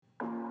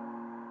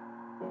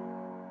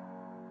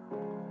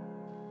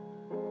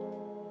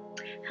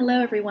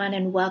Hello, everyone,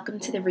 and welcome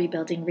to the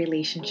Rebuilding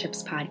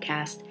Relationships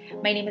podcast.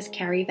 My name is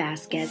Carrie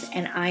Vasquez,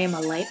 and I am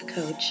a life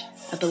coach,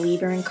 a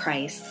believer in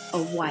Christ,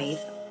 a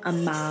wife, a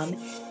mom,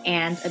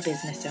 and a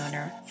business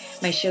owner.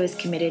 My show is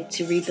committed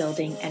to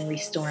rebuilding and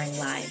restoring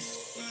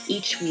lives.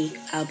 Each week,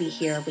 I'll be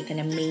here with an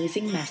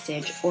amazing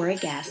message or a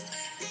guest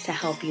to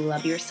help you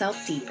love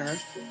yourself deeper,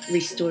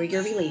 restore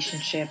your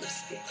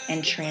relationships,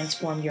 and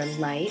transform your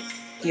life,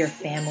 your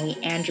family,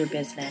 and your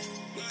business.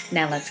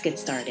 Now let's get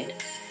started.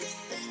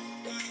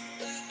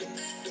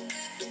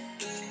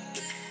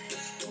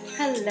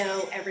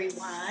 Hello,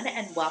 everyone,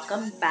 and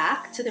welcome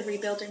back to the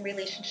Rebuilding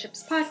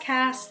Relationships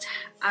podcast.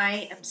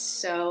 I am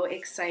so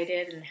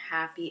excited and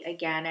happy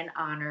again and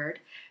honored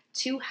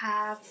to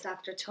have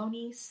Dr.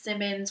 Tony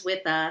Simmons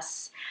with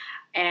us.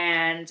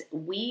 And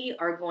we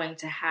are going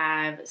to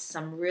have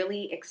some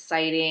really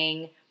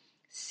exciting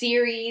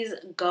series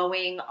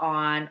going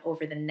on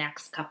over the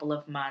next couple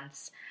of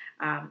months.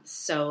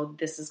 So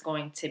this is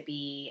going to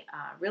be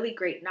really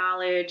great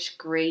knowledge,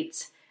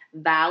 great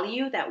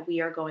value that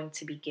we are going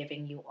to be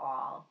giving you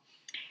all.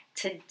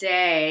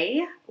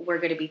 Today, we're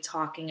going to be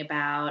talking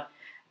about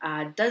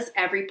does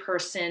every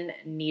person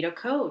need a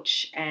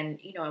coach, and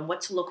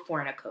what to look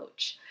for in a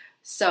coach.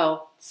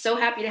 So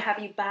happy to have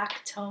you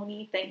back,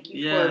 Tony. Thank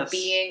you for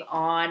being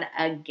on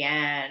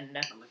again.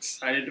 I'm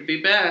excited to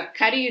be back.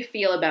 How do you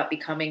feel about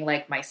becoming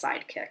like my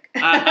sidekick?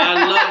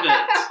 I love it.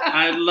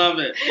 I love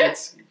it.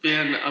 It's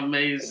been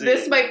amazing.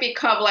 This might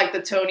become like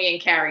the Tony and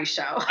Carrie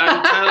show.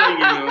 I'm telling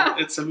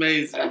you, it's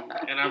amazing,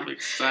 and I'm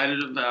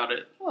excited about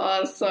it.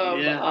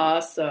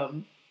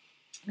 Awesome.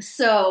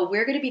 So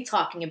we're going to be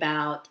talking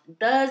about,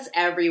 does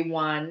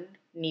everyone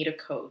need a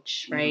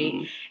coach, right?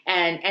 Mm-hmm.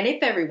 And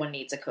if everyone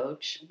needs a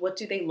coach, what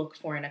do they look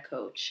for in a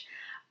coach?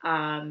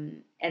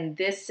 And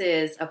this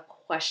is a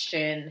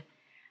question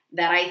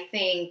that I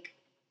think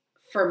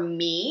for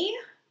me,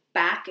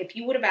 if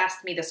you would have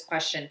asked me this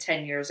question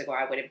 10 years ago,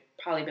 I would have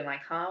probably been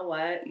like,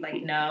 what?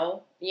 Like,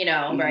 no,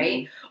 mm-hmm.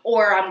 right?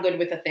 Or I'm good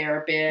with a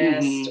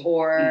therapist, mm-hmm.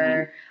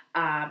 or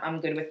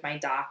I'm good with my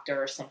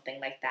doctor or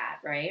something like that,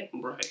 right?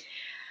 Right.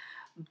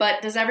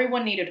 But does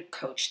everyone need a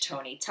coach,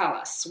 Tony? Tell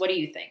us. What do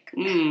you think?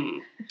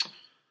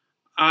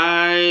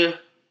 I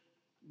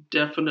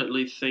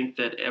definitely think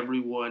that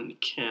everyone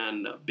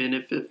can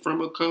benefit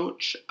from a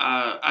coach.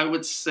 I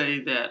would say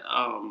that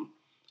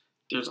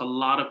there's a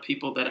lot of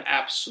people that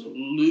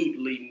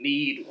absolutely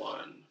need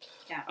one.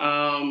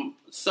 Yeah.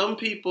 Some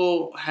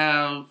people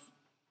have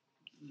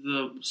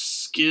the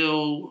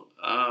skill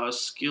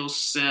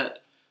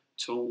set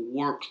to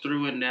work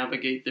through and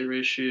navigate their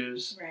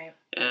issues. Right.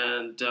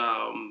 And,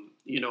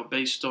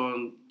 based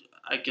on,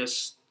 I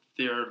guess,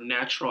 their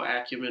natural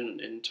acumen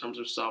in terms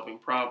of solving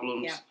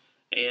problems.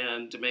 Yeah.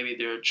 And maybe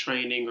their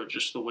training or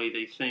just the way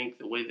they think,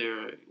 the way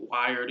they're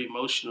wired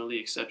emotionally,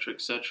 et cetera,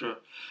 et cetera.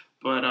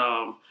 But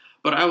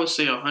I would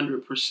say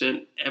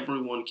 100%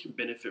 everyone can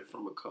benefit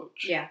from a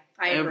coach. Yeah,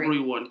 I agree.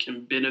 Everyone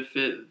can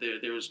benefit.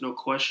 There is no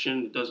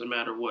question. It doesn't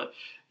matter what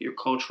your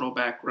cultural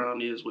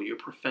background is, what your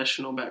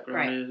professional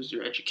background is,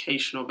 your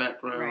educational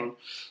background,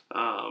 a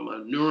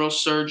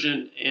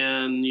neurosurgeon,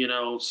 and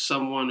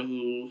someone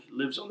who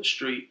lives on the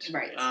street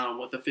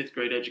with a 5th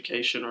grade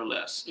education or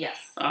less.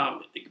 Yes.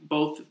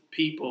 Both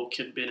people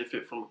can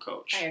benefit from a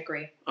coach. I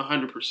agree.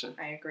 100%.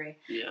 I agree.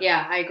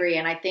 Yeah, I agree.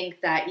 And I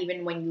think that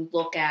even when you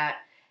look at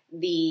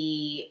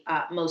the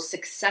most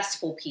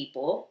successful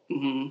people,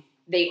 mm-hmm.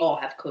 they all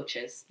have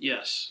coaches.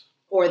 Yes.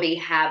 Or they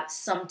have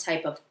some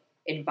type of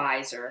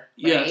advisor.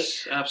 Right?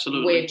 Yes,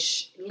 absolutely.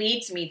 Which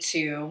leads me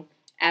to,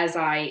 as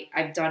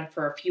I've done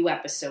for a few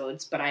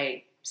episodes, but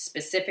I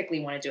specifically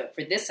want to do it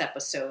for this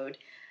episode,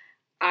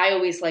 I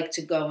always like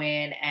to go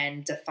in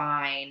and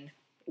define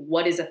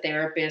what is a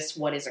therapist,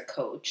 what is a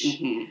coach.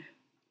 Mm-hmm.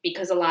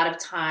 Because a lot of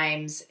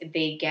times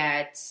they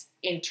get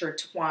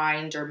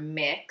intertwined or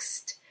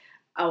mixed.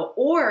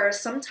 Or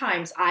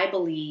sometimes I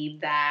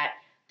believe that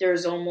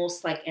there's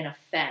almost like an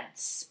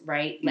offense,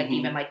 right? Like mm-hmm.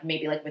 even like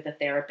maybe like with a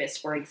therapist,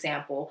 for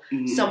example,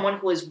 mm-hmm. someone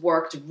who has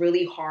worked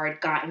really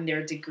hard, gotten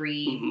their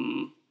degree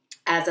mm-hmm.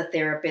 as a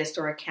therapist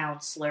or a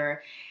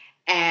counselor,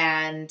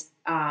 and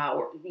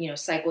or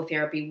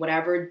psychotherapy,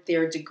 whatever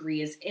their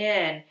degree is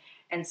in.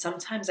 And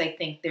sometimes I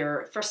think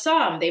for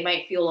some, they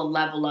might feel a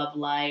level of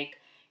like,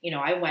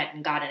 I went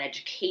and got an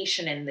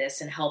education in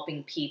this and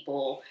helping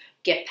people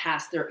get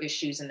past their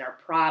issues and their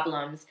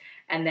problems.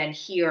 And then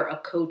here a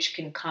coach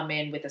can come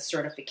in with a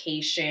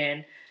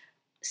certification,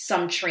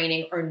 some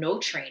training or no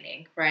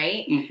training,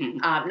 right? Mm-hmm.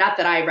 Not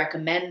that I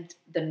recommend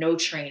the no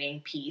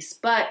training piece,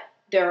 but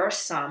there are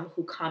some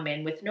who come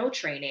in with no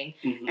training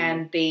mm-hmm.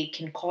 and they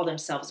can call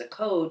themselves a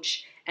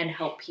coach and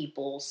help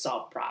people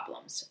solve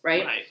problems,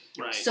 right?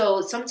 Right.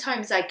 So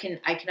sometimes I can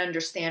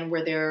understand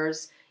where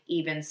there's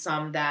even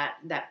some that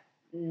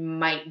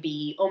might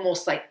be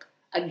almost like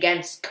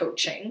against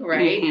coaching,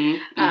 right?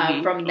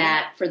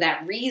 Mm-hmm. For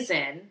that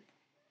reason.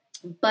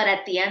 But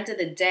at the end of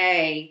the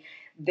day,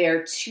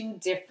 they're two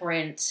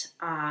different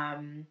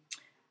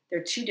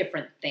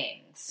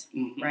things,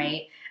 mm-hmm.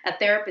 right? A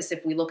therapist,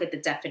 if we look at the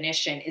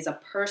definition, is a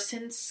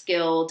person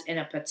skilled in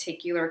a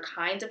particular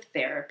kind of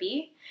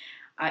therapy.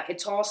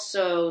 It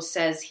also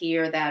says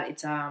here that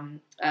it's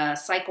a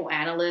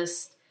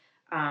psychoanalyst,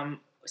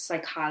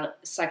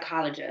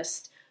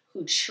 psychologist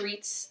who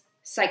treats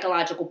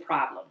psychological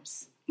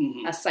problems,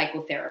 a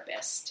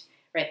psychotherapist,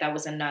 right? That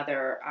was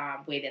another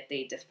way that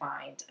they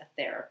defined a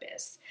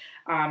therapist.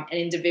 An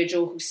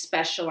individual who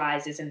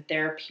specializes in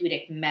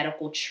therapeutic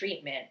medical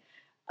treatment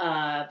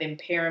of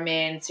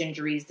impairments,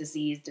 injuries,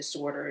 disease,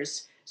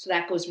 disorders. So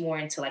that goes more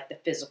into like the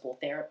physical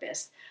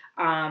therapist.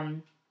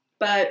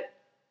 But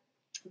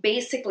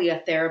basically a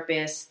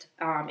therapist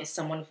is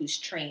someone who's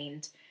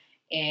trained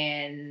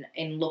in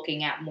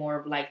looking at more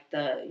of like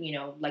the,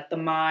 like the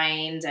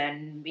mind,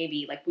 and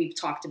maybe like we've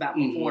talked about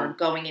before,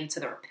 going into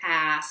their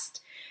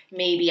past,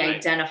 maybe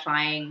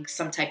identifying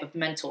some type of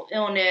mental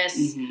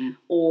illness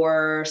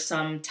or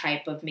some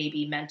type of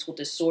maybe mental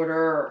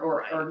disorder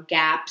or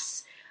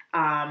gaps.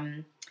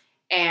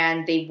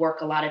 And they work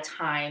a lot of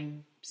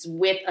times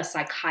with a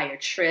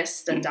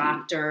psychiatrist, a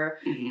doctor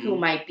who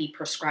might be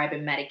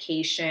prescribing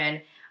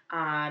medication.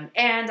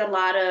 And a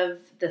lot of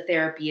the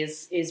therapy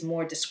is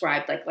more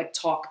described like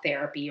talk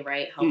therapy,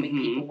 right? Helping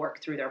people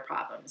work through their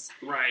problems.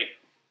 Right.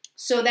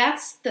 So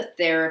that's the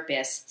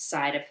therapist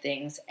side of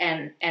things.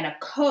 And a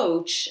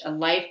coach, a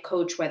life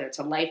coach, whether it's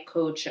a life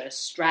coach, a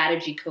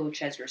strategy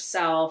coach as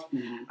yourself,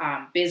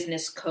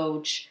 business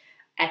coach,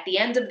 at the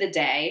end of the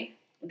day,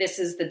 this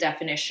is the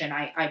definition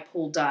I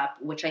pulled up,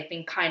 which I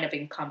think kind of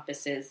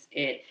encompasses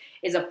it,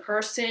 is a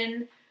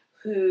person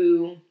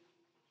who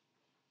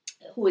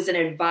is an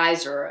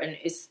advisor, and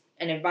is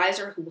an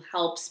advisor who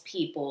helps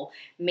people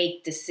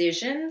make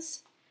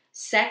decisions,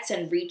 sets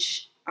and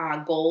reach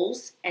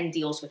goals, and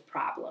deals with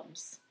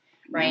problems,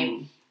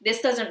 right?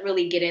 This doesn't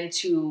really get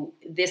into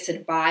this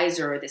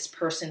advisor, this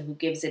person who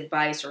gives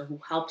advice or who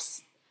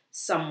helps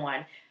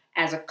someone.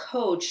 As a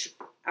coach,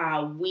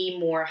 we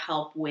more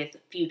help with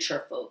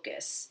future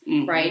focus,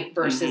 right?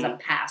 Versus a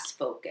past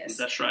focus.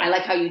 That's right. I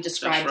like how you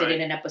described it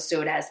in an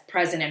episode as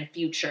present and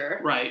future,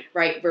 right?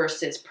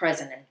 Versus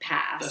present and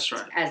past. That's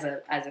right. As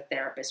a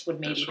therapist would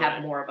maybe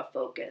have more of a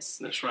focus.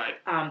 That's right.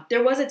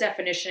 There was a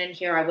definition in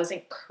here. I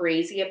wasn't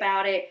crazy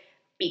about it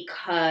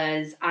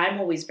because I'm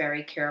always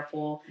very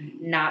careful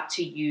not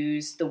to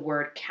use the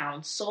word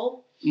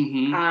counsel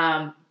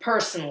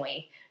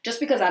personally. Just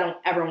because I don't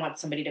ever want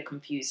somebody to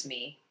confuse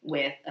me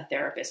with a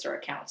therapist or a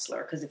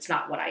counselor, because it's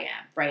not what I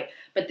am, right?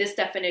 But this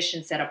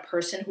definition said a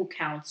person who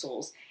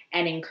counsels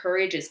and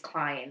encourages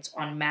clients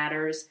on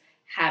matters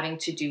having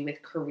to do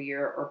with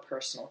career or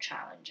personal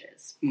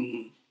challenges.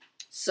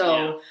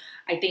 So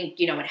I think,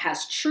 it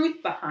has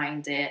truth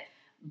behind it,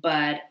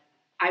 but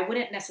I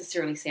wouldn't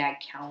necessarily say I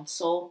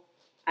counsel.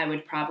 I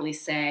would probably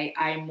say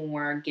I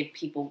more give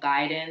people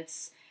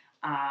guidance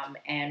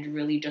and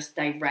really just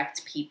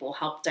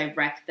help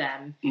direct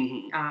them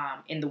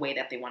in the way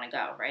that they want to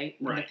go, right?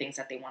 In the things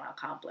that they want to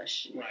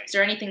accomplish. Right. Is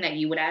there anything that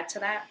you would add to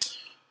that?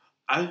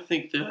 I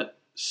think that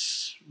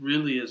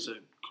really is a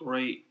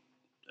great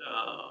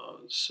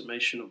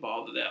summation of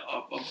all of that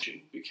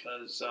upbringing,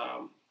 because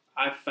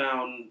I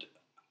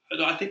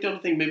think the other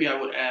thing maybe I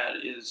would add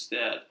is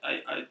that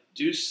I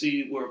do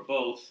see where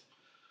both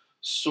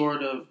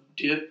sort of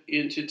dip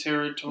into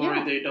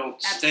territory they don't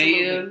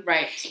stay in.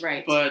 Right.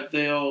 But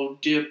they'll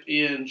dip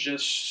in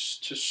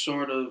just to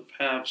sort of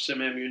have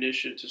some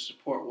ammunition to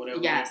support whatever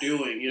they're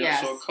doing.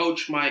 So a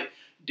coach might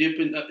dip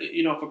in.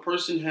 If a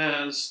person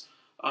has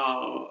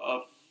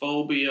a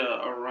phobia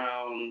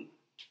around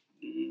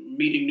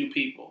meeting new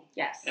people,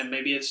 and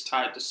maybe it's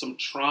tied to some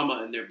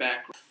trauma in their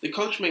background, the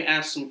coach may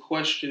ask some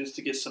questions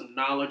to get some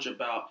knowledge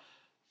about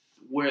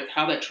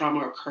how that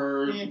trauma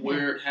occurred,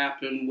 where it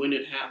happened, when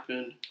it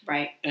happened,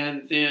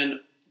 and then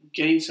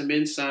gain some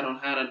insight on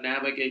how to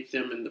navigate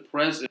them in the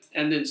present,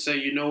 and then say,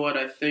 you know what,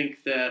 I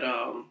think that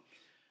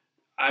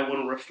I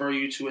want to refer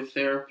you to a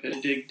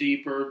therapist, dig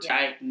deeper,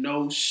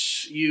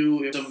 diagnose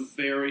you if some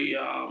very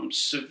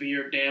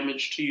severe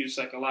damage to you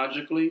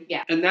psychologically.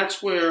 And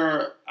that's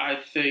where I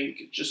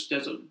think, just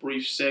as a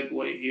brief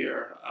segue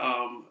here,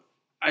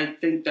 I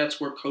think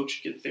that's where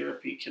coaching and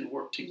therapy can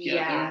work together.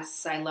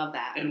 Yes, I love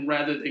that. And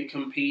rather than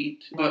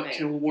compete,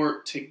 can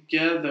work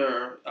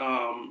together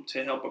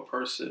to help a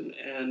person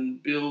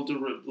and build a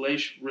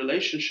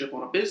relationship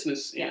on a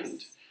business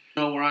end.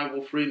 Where I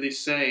will freely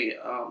say,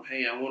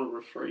 hey, I want to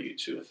refer you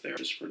to a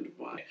therapist friend of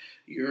mine.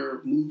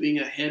 You're moving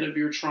ahead of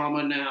your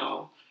trauma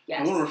now.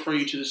 I want to refer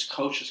you to this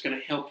coach that's going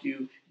to help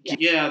you.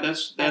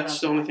 That's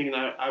the only thing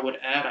that I would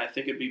add. I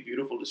think it'd be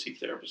beautiful to see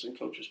therapists and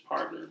coaches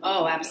partner.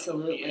 Oh,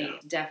 absolutely.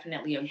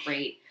 Definitely a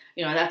great,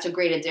 that's a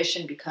great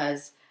addition,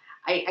 because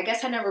I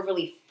guess I never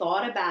really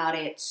thought about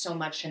it so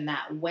much in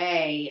that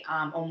way,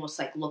 almost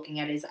like looking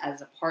at it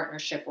as a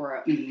partnership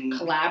or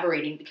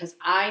collaborating, because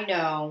I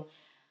know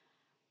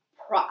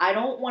I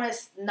don't want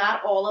to,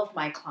 not all of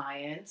my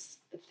clients,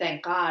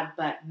 thank God,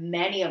 but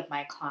many of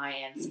my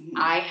clients,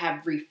 I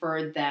have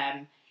referred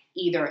them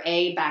either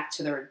back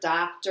to their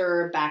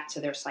doctor, back to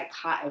their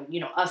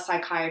a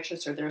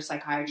psychiatrist or their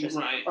psychiatrist,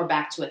 right. or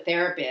back to a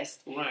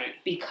therapist. Right.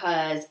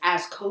 Because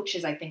as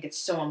coaches, I think it's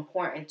so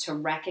important to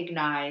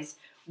recognize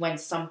when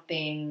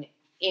something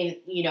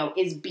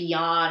is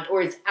beyond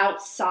or is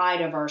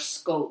outside of our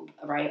scope,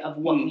 right, of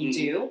what we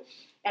do.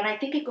 And I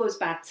think it goes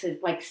back to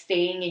like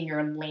staying in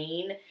your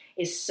lane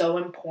is so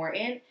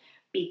important,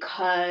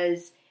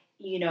 because,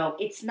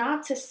 it's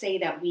not to say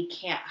that we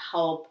can't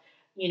help,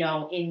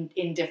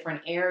 in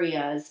different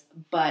areas,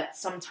 but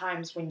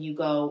sometimes when you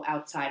go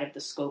outside of the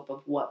scope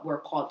of what we're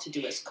called to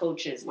do as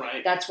coaches,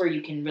 right. that's where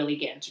you can really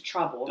get into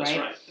trouble, that's right?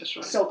 Right. That's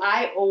right. So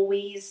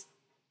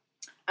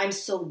I'm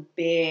so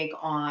big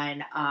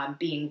on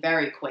being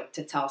very quick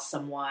to tell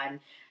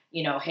someone,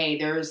 hey,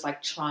 there's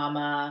like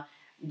trauma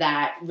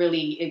that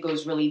really, it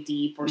goes really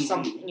deep, or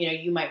something,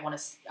 you might want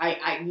to,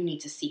 you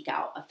need to seek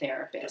out a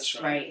therapist,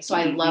 right? So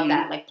I love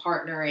that, like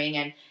partnering,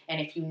 and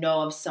if you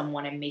know of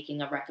someone and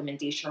making a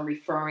recommendation or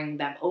referring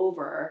them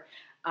over,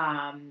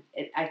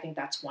 I think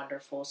that's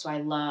wonderful. So I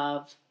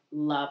love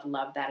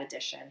that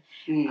addition.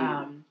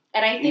 And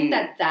I think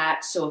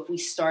so if we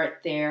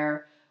start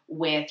there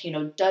with,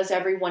 does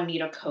everyone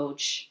need a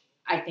coach?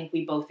 I think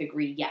we both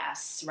agree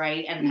yes,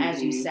 right? And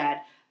as you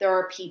said, there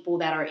are people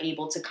that are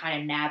able to kind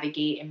of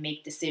navigate and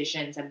make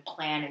decisions and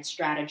plan and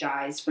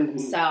strategize for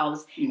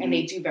themselves, and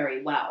they do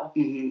very well.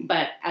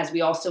 But as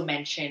we also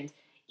mentioned,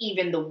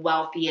 even the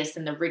wealthiest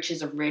and the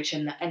richest of rich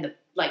and the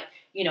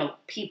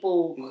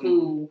people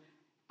who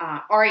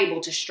are able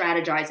to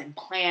strategize and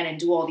plan and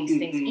do all these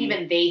things,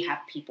 even they have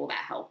people that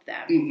help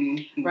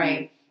them,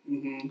 right?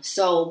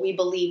 So we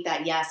believe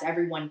that, yes,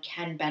 everyone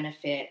can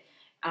benefit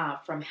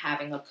from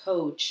having a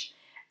coach.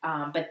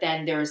 But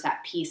then there's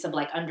that piece of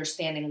like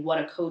understanding what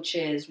a coach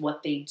is,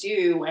 what they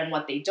do and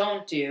what they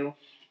don't do,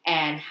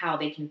 and how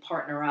they can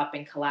partner up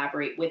and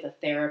collaborate with a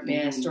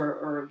therapist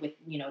or with,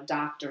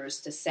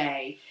 doctors to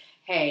say,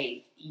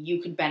 hey,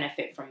 you could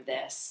benefit from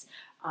this.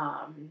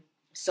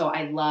 So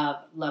I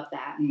love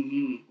that.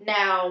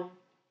 Now,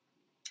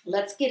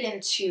 let's get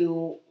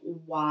into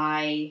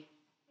why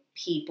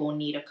people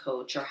need a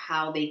coach or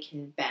how they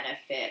can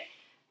benefit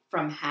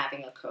from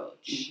having a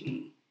coach.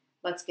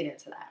 Let's get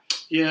into that.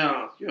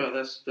 Yeah.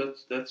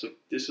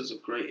 This is a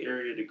great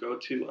area to go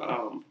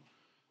to.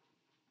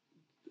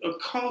 A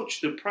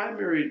coach, the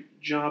primary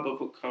job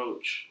of a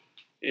coach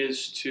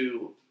is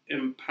to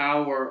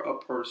empower a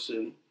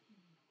person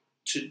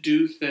to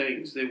do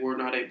things they were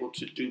not able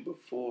to do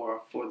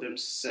before for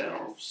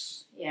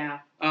themselves. Yeah.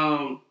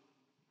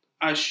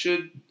 I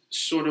should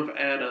sort of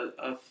add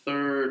a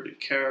third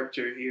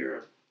character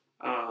here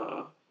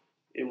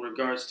in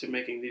regards to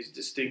making these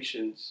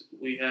distinctions.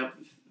 We have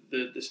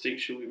the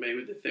distinction we made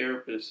with the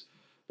therapist,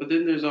 but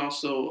then there's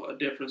also a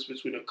difference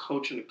between a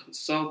coach and a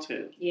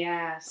consultant.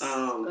 Yes,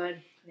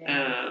 good.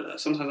 Yeah. And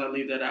sometimes I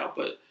leave that out,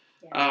 but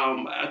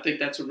I think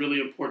that's a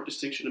really important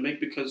distinction to make,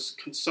 because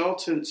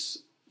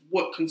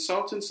what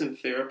consultants and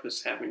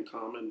therapists have in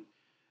common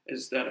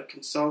is that a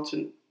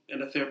consultant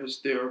and a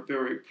therapist, they're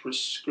very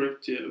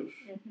prescriptive.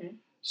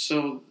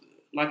 So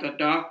like a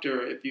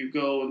doctor, if you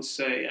go and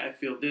say, I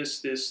feel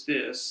this, the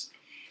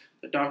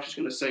doctor's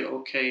going to say,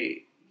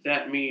 okay,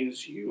 that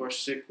means you are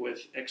sick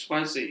with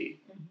XYZ,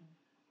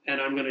 and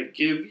I'm going to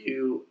give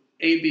you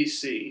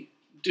ABC.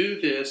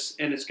 Do this,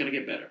 and it's going to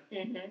get better.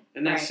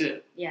 And that's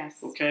it.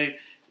 Yes. Okay?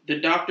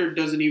 The doctor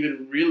doesn't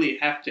even really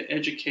have to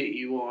educate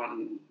you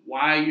on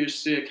why you're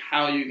sick,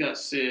 how you got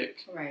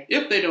sick. Right.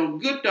 If they don't,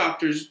 good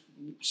doctors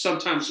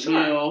sometimes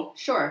will.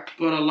 Sure.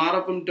 But a lot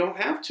of them don't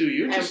have to.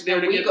 You're just there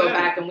to get better. We go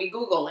back and we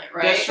Google it,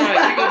 right? That's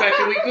right. We go back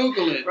and we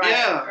Google it. Right.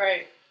 Yeah.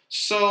 Right.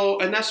 So,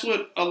 and that's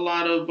what a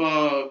lot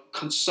of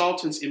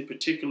consultants in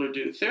particular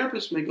do.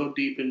 Therapists may go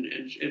deep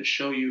and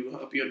show you,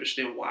 help you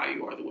understand why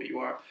you are the way you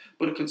are.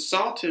 But a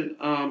consultant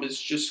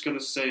is just going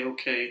to say,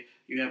 okay,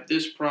 you have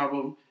this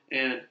problem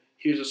and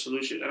here's a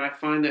solution. And I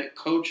find that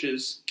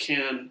coaches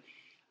can,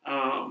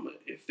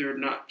 if they're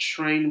not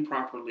trained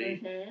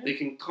properly, they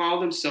can call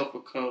themselves a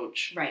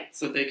coach, right?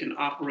 So they can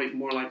operate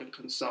more like a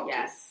consultant.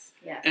 Yes.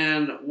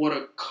 And what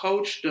a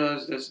coach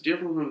does that's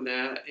different from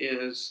that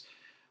is,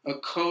 a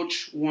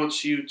coach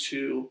wants you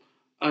to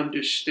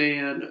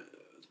understand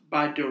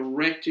by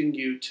directing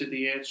you to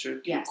the answer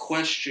through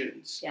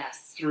questions,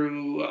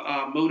 through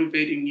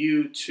motivating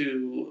you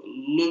to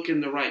look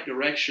in the right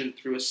direction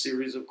through a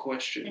series of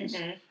questions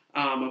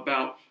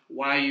about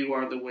why you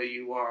are the way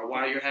you are,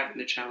 why you're having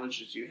the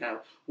challenges you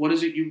have, what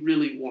is it you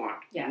really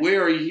want,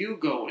 where are you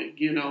going,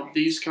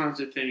 these kinds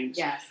of things.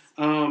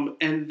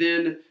 And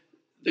then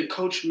the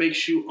coach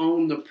makes you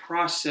own the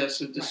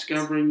process of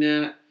discovering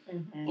that,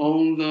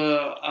 own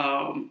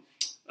the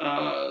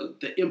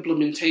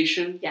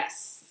implementation.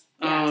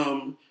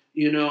 And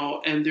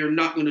they're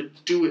not going to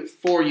do it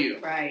for you.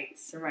 Right.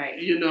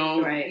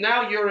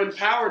 Now you're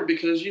empowered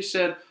because you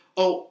said,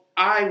 oh,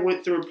 I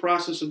went through a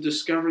process of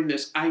discovering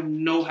this. I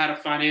know how to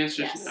find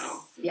answers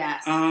now.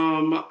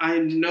 I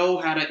know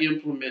how to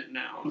implement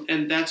now.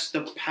 And that's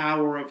the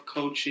power of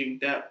coaching.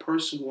 That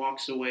person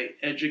walks away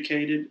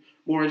educated,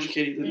 more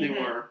educated than they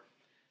were.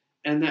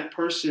 And that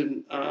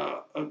person, a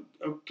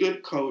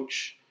good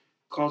coach,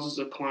 causes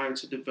a client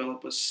to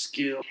develop a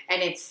skill.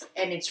 And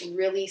it's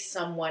really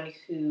someone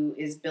who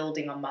is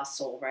building a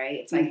muscle, right?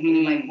 It's like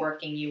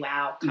working you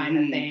out kind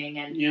of thing.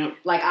 And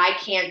like, I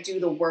can't do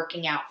the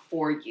working out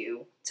for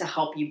you to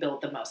help you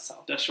build the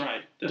muscle. That's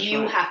right.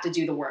 You have to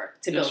do the work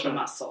to build the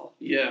muscle.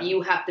 Yeah.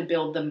 You have to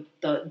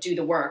do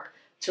the work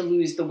to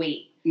lose the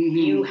weight.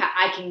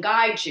 I can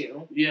guide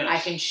you. Yes. I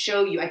can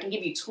show you. I can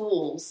give you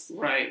tools.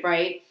 Right.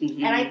 Right.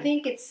 And I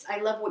think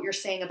I love what you're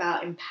saying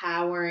about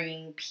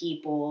empowering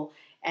people.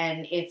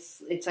 And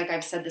it's like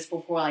I've said this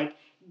before, like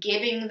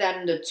giving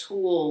them the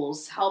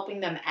tools,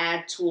 helping them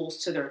add tools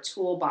to their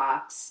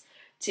toolbox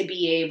to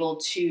be able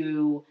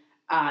to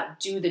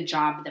do the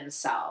job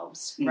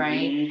themselves,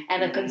 right?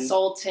 And a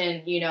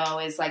consultant,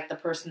 is like the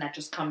person that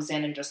just comes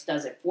in and just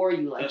does it for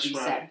you, like you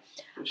said.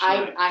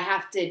 I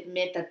have to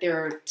admit that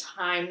there are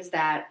times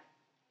that,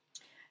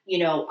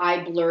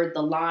 I blurred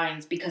the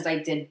lines because I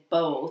did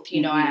both.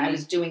 I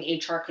was doing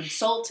HR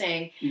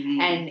consulting,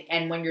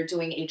 and when you're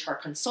doing HR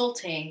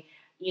consulting,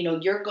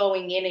 you're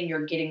going in and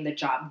you're getting the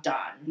job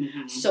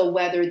done. So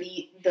whether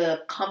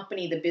the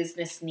company, the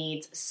business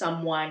needs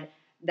someone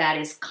that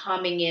is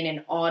coming in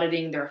and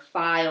auditing their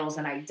files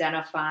and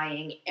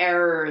identifying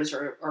errors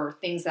or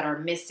things that are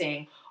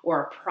missing,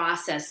 or a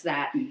process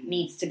that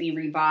needs to be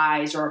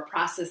revised, or a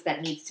process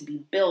that needs to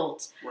be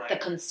built, the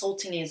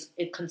consultant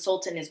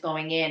is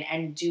going in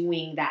and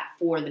doing that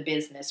for the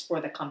business,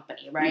 for the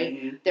company,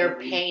 right? They're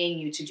paying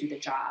you to do the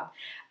job.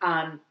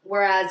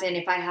 Whereas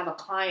if I have a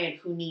client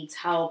who needs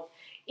help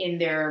in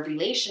their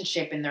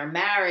relationship, in their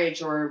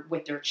marriage, or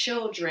with their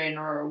children,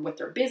 or with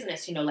their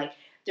business, like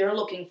they're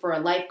looking for a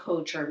life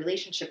coach or a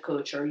relationship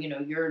coach, or,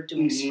 you're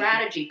doing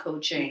strategy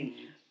coaching.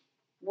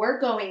 We're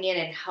going in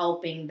and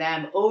helping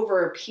them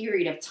over a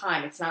period of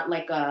time. It's not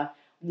like a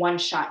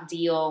one-shot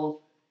deal.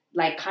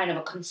 Like kind of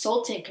a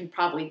consultant can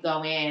probably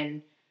go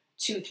in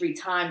 2-3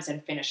 times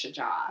and finish a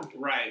job.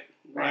 Right.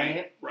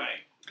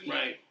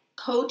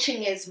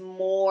 Coaching is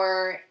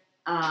more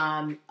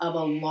of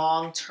a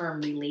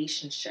long-term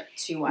relationship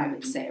too, I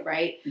would say,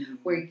 right?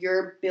 Where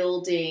you're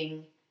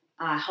building,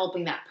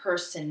 helping that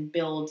person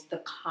build the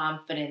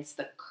confidence,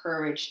 the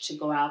courage to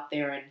go out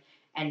there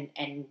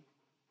and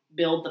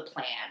build the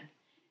plan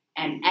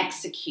and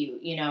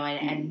execute,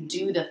 and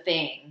do the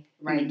thing,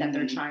 right, that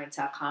they're trying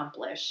to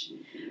accomplish.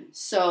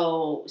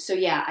 So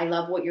yeah, I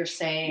love what you're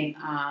saying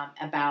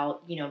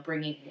about,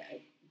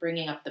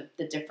 bringing up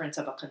the difference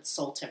of a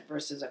consultant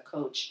versus a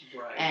coach.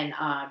 Right.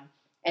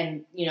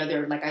 And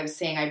they're, like I was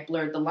saying, I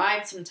blurred the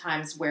line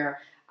sometimes where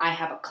I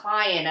have a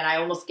client and I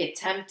almost get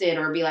tempted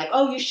or be like,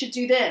 oh, you should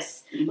do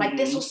this. Like,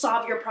 this will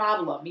solve your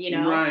problem,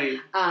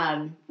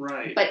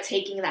 Right. But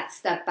taking that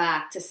step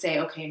back to say,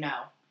 okay,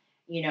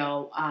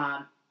 no,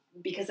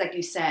 because like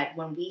you said,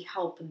 when we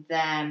help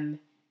them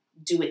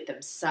do it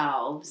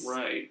themselves,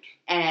 right,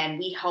 and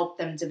we help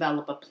them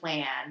develop a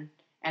plan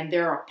and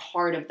they're a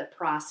part of the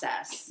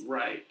process,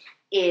 right,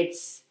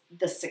 it's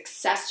the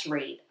success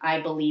rate,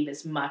 I believe,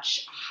 is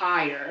much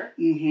higher.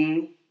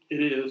 It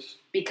is.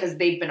 Because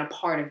they've been a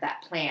part of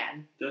that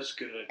plan. That's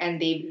good.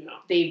 And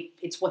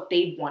it's what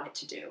they wanted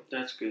to do.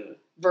 That's good.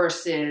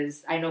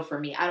 Versus, I know for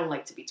me, I don't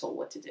like to be told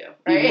what to do,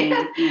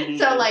 right?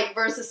 So like,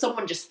 versus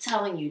someone just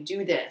telling you,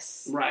 do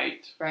this.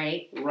 Right.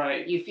 Right?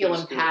 Right. You feel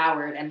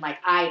empowered. Good. And like,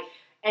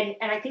 and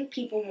I think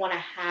people want to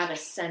have a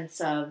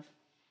sense of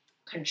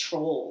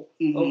control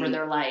over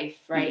their life,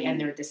 right? And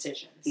their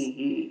decisions.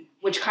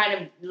 Which kind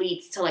of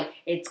leads to like,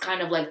 it's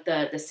kind of like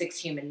the 6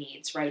 human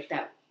needs, right?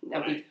 That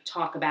we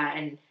talk about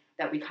and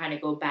that we kind of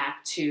go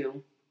back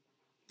to,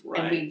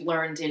 and we've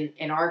learned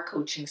in our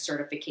coaching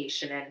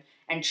certification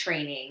and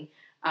training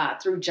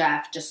through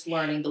Jeff, just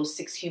learning those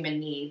 6 human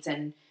needs,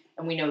 and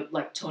we know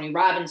like Tony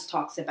Robbins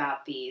talks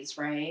about these,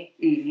 right?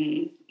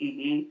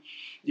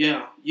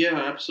 Yeah,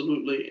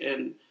 absolutely.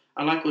 And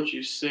I like what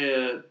you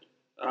said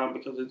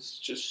because it's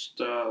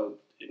just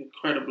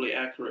incredibly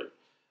accurate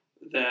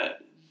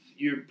that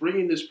you're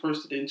bringing this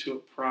person into a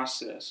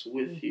process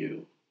with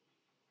you.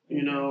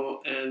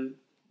 And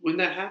when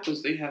that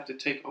happens, they have to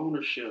take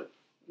ownership.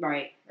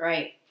 Right.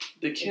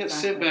 They can't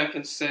sit back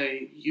and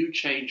say, you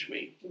change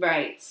me.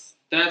 Right.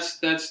 That's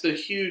the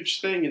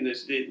huge thing in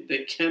this.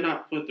 They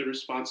cannot put the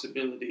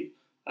responsibility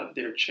of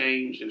their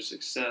change, their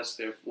success,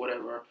 their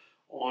whatever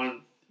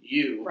on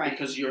you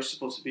because you're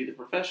supposed to be the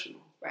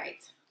professional.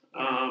 Right.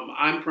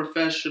 I'm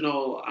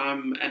professional.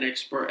 I'm an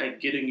expert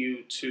at getting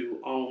you to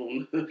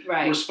own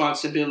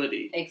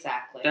responsibility.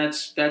 Exactly.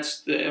 That's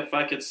the, if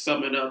I could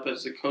sum it up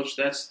as a coach,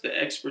 that's the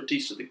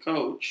expertise of the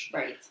coach.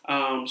 Right.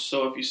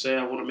 So if you say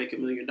I want to make $1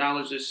 million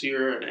this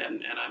year,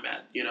 and I'm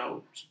at,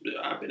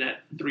 I've been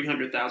at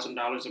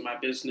 $300,000 in my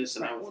business,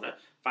 and I want to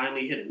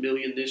finally hit $1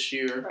 million this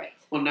year. Right.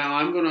 Well, now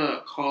I'm going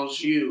to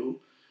cause you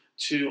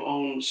to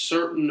own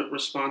certain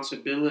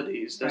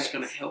responsibilities that's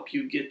going to help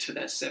you get to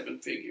that 7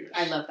 figures.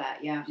 I love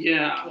that, yeah.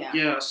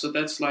 Yeah. So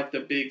that's like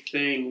the big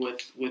thing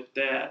with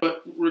that.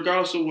 But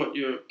regardless of what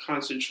your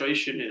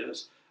concentration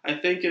is, I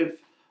think if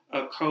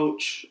a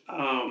coach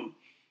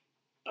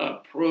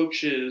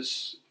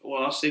approaches,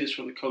 well, I'll say this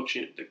from the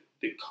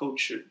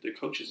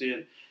coach's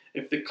end.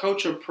 If the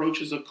coach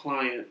approaches a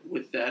client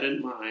with that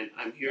in mind,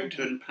 I'm here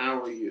to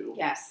empower you.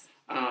 Yes.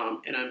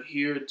 And I'm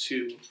here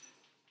to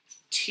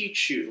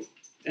teach you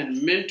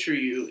and mentor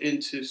you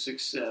into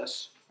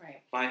success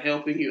by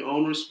helping you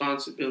own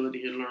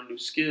responsibility and learn new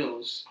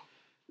skills,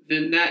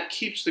 then that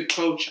keeps the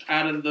coach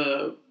out of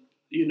the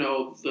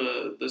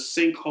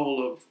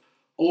sinkhole of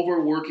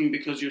overworking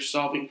because you're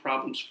solving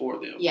problems for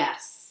them.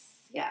 Yes.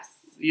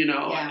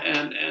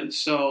 And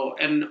so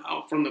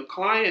from the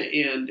client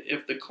end,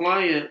 if the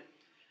client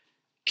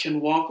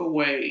can walk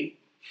away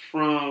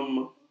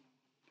from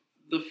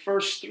the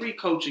first 3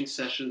 coaching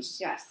sessions,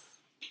 yes,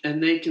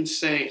 and they can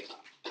say,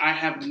 I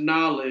have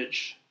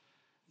knowledge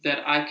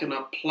that I can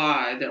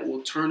apply that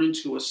will turn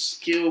into a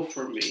skill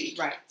for me.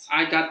 Right.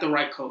 I got the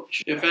right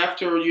coach. If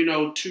after, 2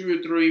 or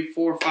 3,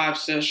 4 or 5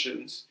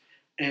 sessions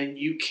and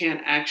you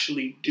can't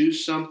actually do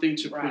something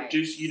to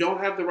produce, you don't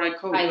have the right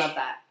coach. I love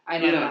that.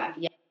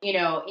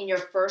 Yeah. In your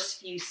first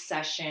few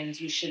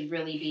sessions, you should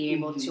really be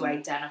able to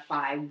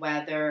identify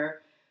whether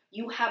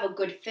you have a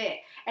good fit.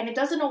 And it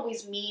doesn't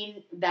always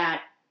mean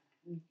that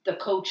the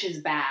coach is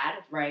bad,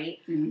 right?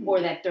 Or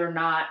that they're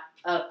not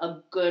a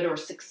good or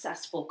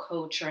successful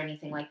coach or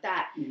anything like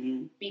that.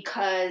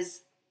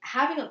 Because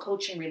having a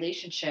coaching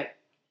relationship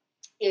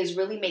is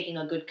really making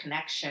a good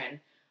connection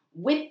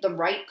with the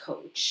right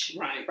coach,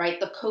 right?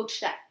 The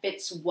coach that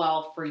fits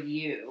well for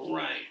you,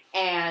 right?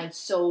 And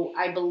so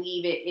I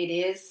believe it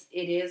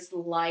is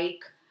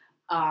like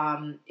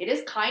it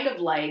is kind of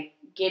like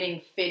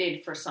getting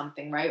fitted for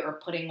something, right? Or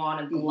putting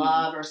on a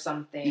glove or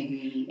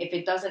something. If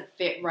it doesn't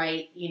fit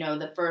right,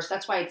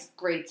 that's why it's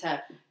great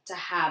to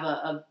have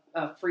a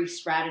free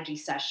strategy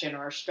session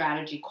or a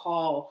strategy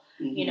call,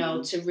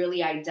 to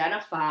really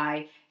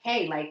identify,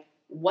 hey, like,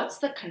 what's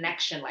the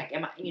connection? Like,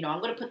 I'm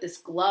going to put this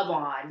glove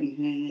on.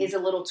 Is it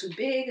a little too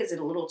big? Is it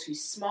a little too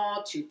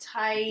small, too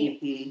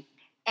tight?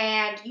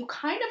 And you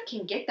kind of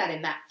can get that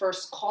in that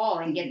first call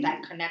and get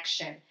that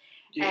connection.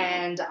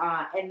 Yeah.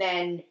 And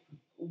then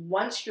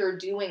once you're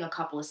doing a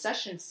couple of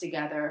sessions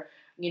together,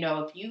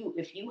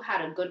 if you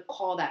had a good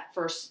call that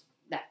first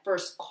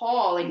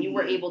call and you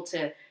were able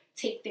to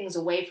take things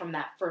away from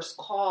that first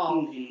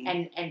call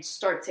and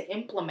start to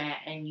implement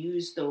and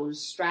use those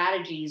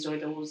strategies or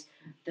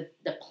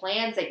the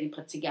plans that you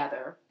put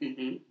together,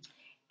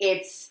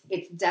 it's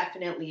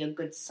definitely a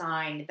good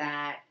sign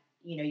that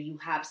you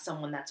have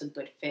someone that's a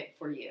good fit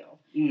for you.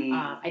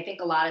 I think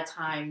a lot of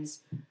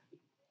times,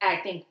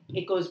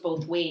 it goes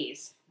both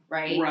ways,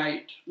 right?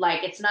 Right.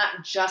 Like, it's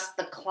not just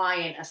the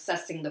client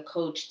assessing the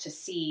coach to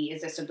see,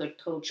 is this a good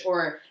coach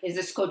or is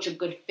this coach a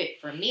good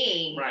fit for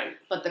me? Right.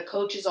 But the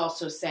coach is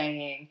also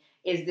saying,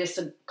 is this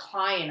a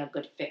client a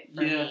good fit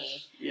for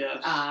me?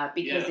 Yes.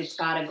 Because it's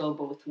got to go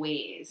both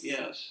ways.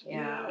 Yes.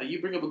 Yeah.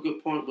 You bring up a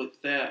good point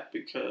with that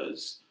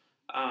because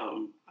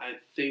I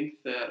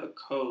think that a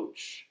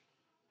coach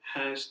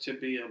has to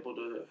be able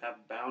to have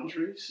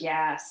boundaries.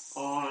 Yes.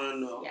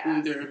 On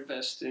who they're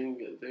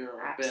investing their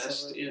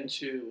best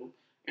into,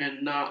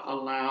 and not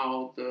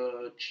allow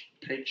the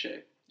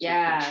paycheck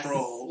to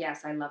control.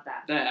 Yes, I love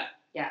that.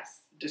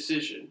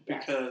 Decision,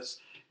 because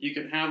you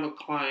can have a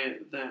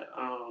client that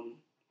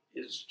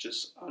is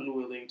just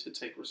unwilling to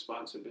take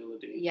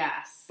responsibility.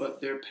 Yes.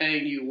 But they're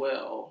paying you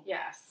well.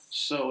 Yes.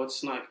 So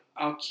it's like,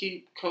 I'll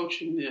keep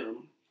coaching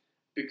them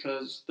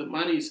because the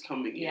money's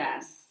coming in.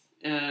 Yes.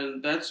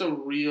 And that's a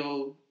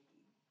real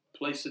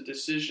place of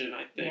decision,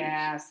 I think.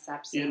 Yes,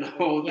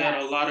 absolutely.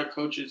 That a lot of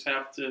coaches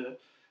have to,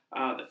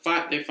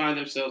 they find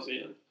themselves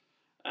in.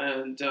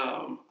 And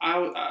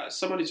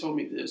somebody told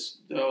me this,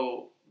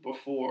 though,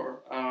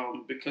 before,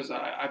 because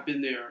I've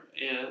been there,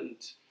 and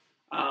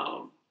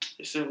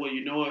they said, well,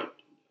 you know what,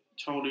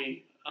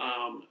 Tony,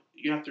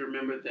 you have to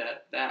remember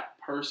that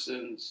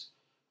person's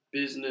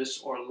business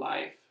or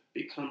life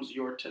becomes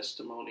your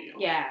testimonial.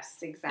 Yes,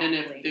 exactly. And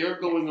if they're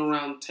going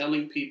around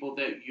telling people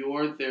that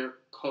you're their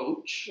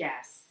coach,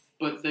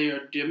 but they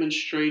are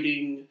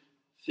demonstrating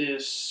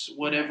this,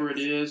 whatever it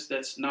is,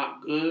 that's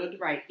not good.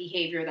 Right,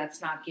 behavior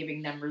that's not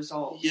giving them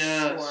results.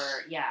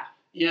 Yes.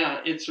 Yeah,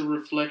 it's a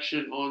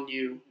reflection on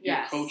you.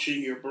 Your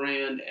coaching, your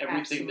brand,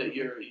 everything that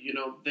you're,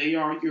 they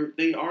are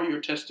your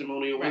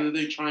testimonial, whether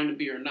they're trying to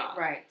be or not.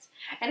 Right.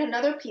 And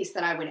another piece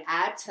that I would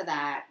add to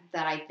that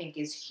I think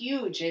is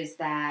huge is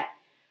that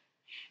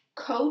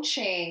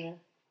coaching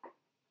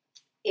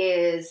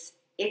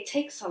it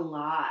takes a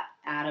lot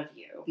out of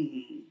you,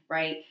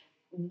 right?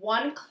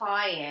 One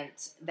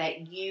client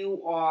that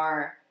you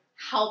are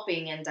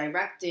helping and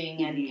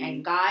directing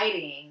and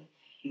guiding,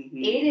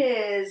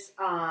 it's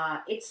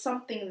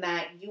something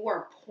that you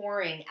are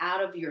pouring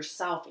out of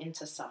yourself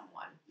into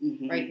someone,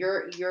 right?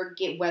 You're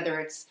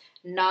whether it's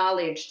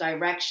knowledge,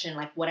 direction,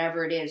 like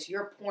whatever it is,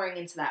 you're pouring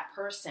into that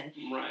person.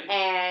 Right.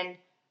 And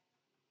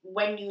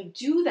when you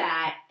do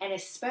that, and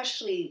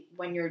especially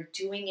when you're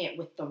doing it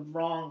with the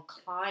wrong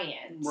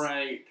client,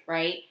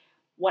 right?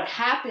 What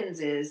happens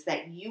is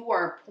that you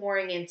are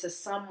pouring into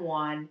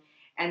someone,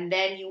 and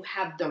then you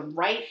have the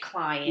right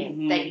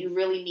client that you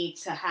really need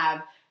to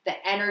have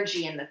the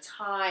energy and the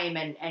time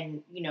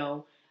and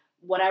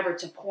whatever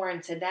to pour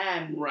into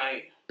them.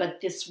 Right. But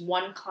this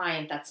one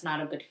client that's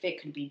not a good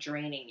fit could be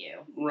draining you.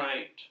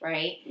 Right.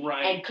 Right?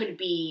 Right. And could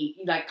be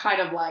like kind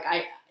of like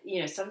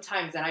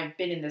sometimes, and I've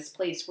been in this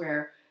place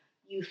where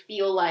you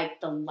feel like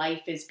the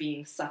life is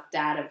being sucked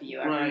out of you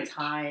every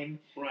time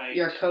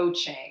you're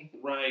coaching.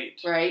 Right.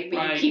 Right?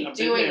 But you keep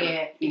doing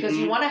it because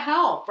you want to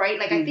help, right?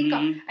 Like I think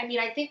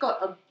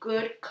a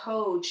good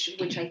coach,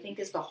 which I think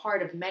is the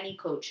heart of many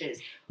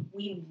coaches,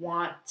 we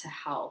want to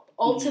help.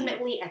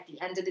 Ultimately, at the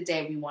end of the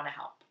day, we want to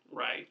help.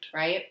 Right.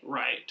 Right?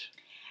 Right.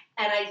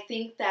 And I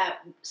think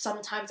that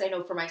sometimes I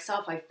know for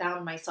myself, I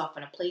found myself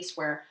in a place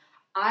where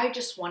I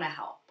just want to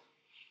help.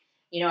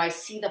 I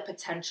see the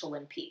potential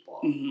in people.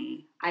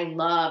 Mm-hmm. I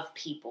love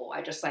people.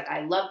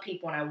 I love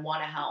people and I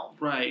want to help.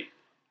 Right.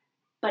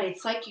 But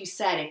it's like you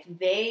said, if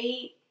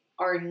they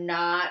are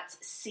not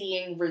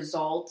seeing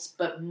results,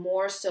 but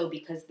more so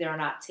because they're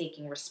not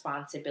taking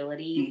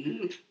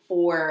responsibility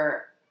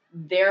for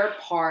their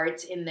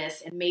part in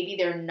this, and maybe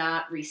they're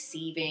not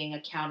receiving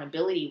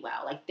accountability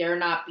well. Like they're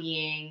not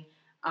being,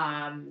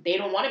 they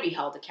don't want to be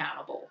held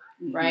accountable,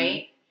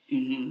 right?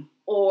 Mm-hmm.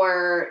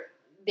 Or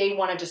they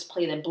want to just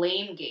play the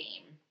blame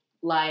game.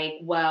 Like,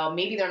 well,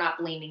 maybe they're not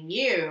blaming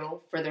you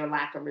for their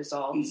lack of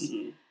results,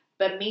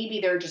 but maybe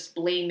they're just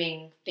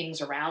blaming things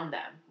around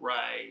them.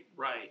 Right?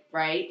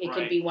 It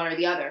could be one or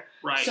the other.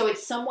 Right. So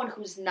it's someone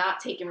who's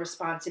not taking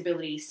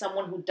responsibility,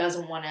 someone who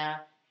doesn't want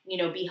to,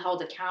 be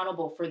held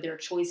accountable for their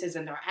choices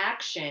and their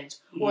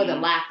actions or the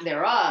lack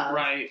thereof,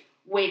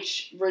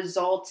 which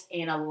results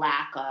in a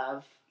lack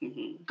of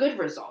good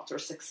results or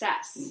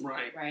success.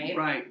 Right.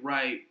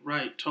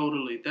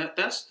 Totally.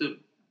 That's the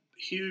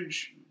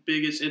huge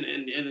biggest, and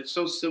it's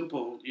so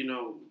simple,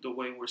 the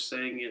way we're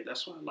saying it.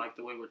 That's why I like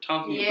the way we're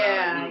talking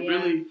about it.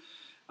 Really,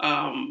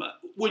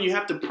 when you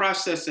have to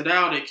process it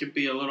out, it can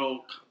be a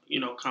little,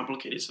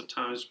 complicated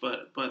sometimes.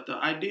 But the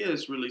idea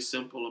is really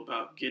simple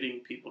about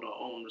getting people to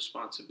own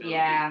responsibility.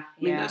 I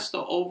mean, that's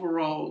the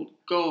overall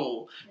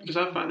goal. Because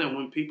I find that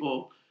when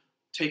people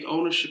take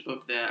ownership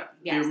of that,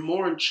 they're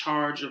more in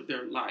charge of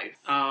their life.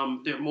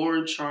 They're more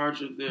in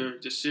charge of their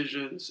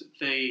decisions.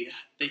 They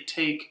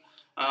take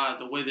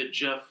the way that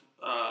Jeff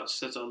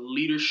says, a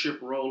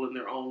leadership role in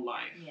their own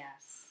life.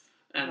 Yes.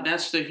 And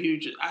that's the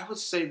huge, I would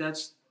say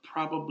that's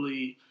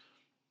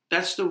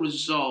the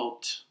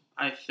result,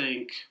 I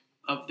think,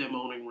 of them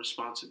owning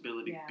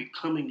responsibility,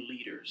 becoming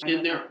leaders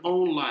in their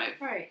own life.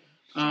 Right.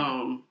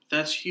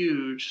 That's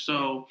huge.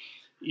 So,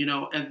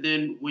 and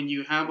then when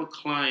you have a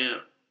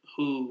client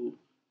who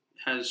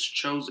has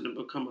chosen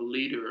to become a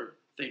leader,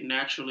 they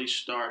naturally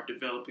start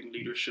developing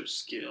leadership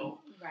skill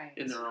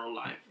in their own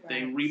life.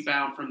 They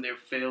rebound from their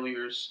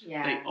failures.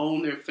 Yes. They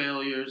own their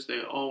failures.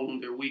 They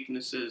own their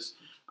weaknesses.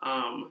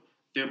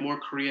 They're more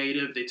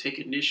creative. They take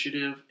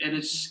initiative, and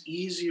it's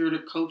easier to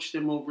coach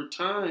them over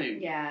time.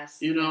 Yes.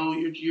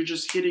 You're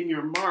just hitting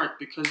your mark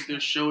because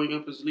they're showing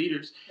up as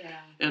leaders. Yeah.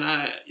 And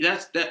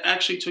that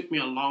actually took me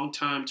a long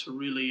time to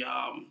really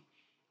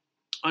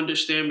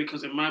understand,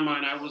 because in my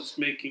mind I was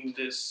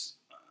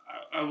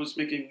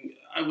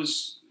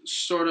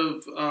sort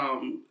of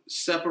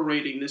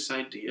separating this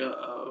idea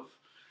of,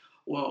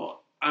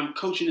 well, I'm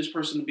coaching this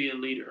person to be a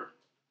leader.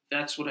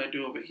 That's what I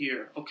do over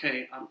here.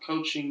 Okay, I'm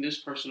coaching this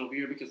person over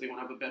here because they want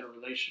to have a better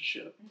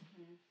relationship.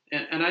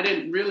 Mm-hmm. And I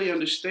didn't really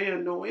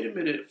understand, no, wait a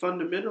minute,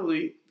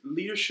 fundamentally,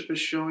 leadership is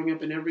showing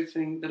up in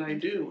everything that I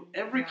do.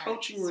 Every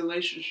coaching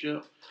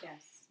relationship,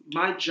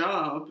 my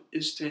job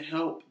is to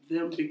help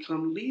them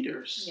become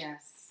leaders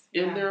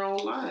in their own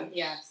lives.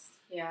 Yes.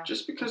 Yeah.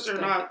 Just because they're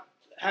not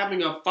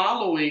having a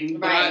following,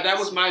 but that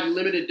was my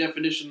limited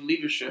definition of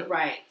leadership.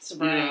 Right.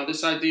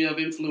 This idea of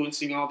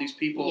influencing all these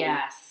people.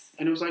 Yes.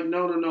 And it was like,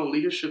 no,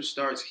 leadership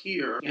starts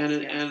here.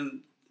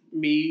 And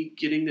me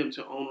getting them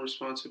to own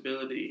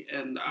responsibility.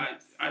 And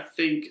I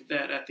think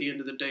that at the end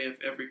of the day, if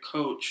every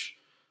coach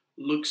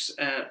looks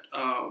at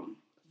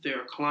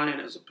their client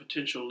as a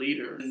potential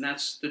leader, and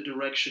that's the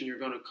direction you're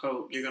going to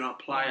coach, you're going to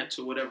apply it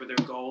to whatever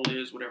their goal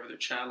is, whatever their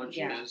challenge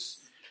is.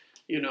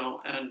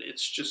 And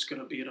it's just going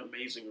to be an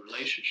amazing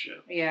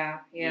relationship. Yeah.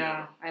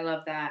 I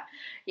love that.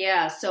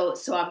 Yeah. So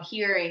I'm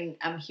hearing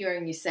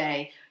you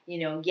say,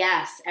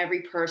 yes,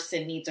 every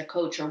person needs a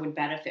coach or would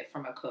benefit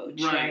from a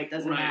coach, right?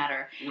 Doesn't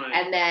matter. Right.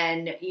 And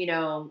then,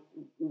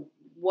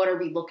 what are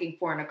we looking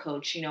for in a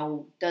coach?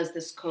 Does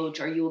this coach,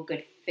 are you a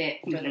good fit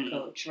for the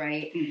coach,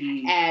 right?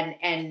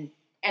 Mm-hmm.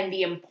 And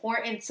the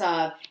importance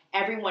of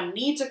everyone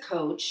needs a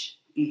coach.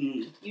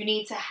 Mm-hmm. You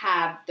need to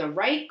have the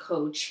right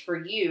coach for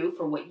you,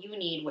 for what you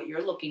need, what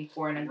you're looking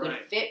for, and a good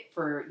fit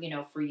for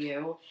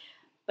you.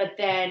 But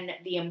then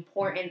the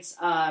importance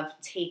of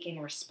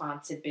taking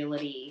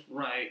responsibility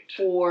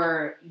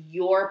for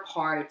your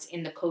part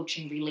in the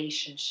coaching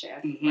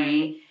relationship,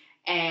 right?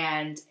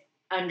 And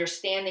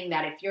understanding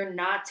that if you're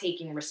not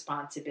taking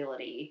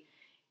responsibility,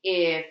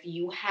 if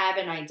you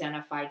haven't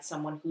identified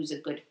someone who's a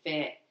good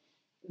fit,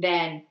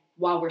 then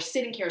while we're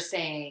sitting here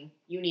saying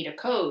you need a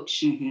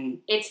coach,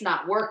 it's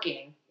not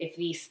working if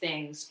these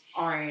things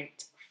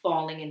aren't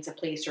falling into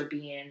place or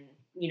being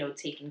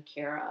taken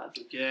care of.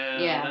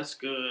 Yeah. That's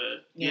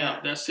good. Yeah,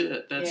 that's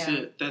it. That's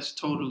it. That's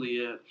totally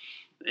it.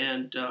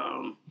 And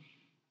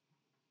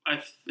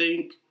I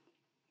think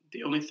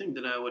the only thing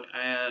that I would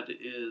add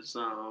is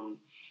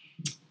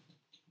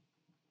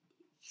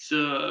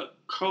the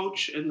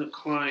coach and the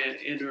client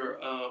enter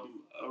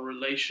a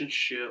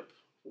relationship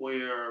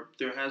where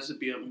there has to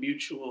be a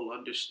mutual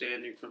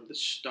understanding from the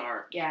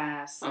start.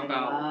 Yes,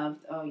 about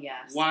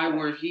yes, why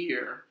we're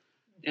here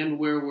and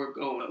where we're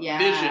going.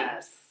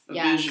 Yes,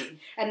 vision.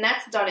 And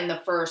that's done in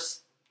the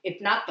first,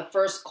 if not the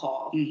first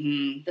call,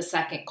 the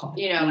second call.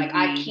 Like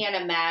I can't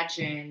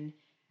imagine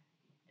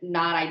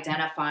not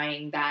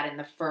identifying that in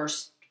the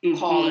first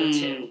call or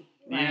two.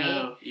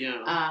 Right?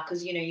 Yeah.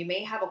 Because, you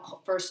may have a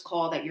first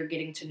call that you're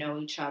getting to know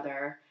each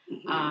other.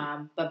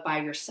 But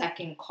by your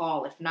second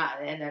call, if not,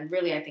 and then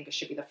really I think it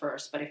should be the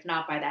first, but if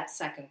not by that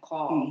second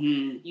call,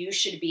 you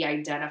should be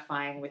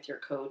identifying with your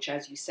coach,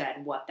 as you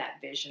said, what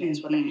that vision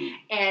is.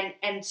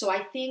 And so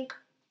I think,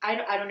 I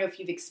don't know if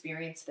you've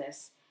experienced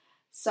this,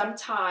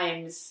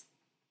 sometimes,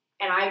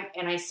 and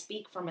I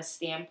speak from a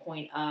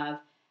standpoint of,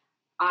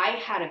 I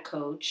had a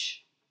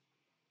coach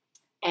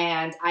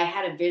and I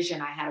had a vision,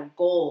 I had a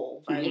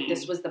goal, right?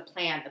 This was the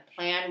plan. The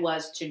plan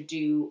was to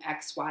do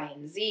X, Y,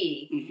 and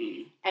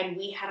Z. And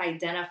we had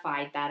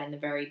identified that in the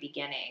very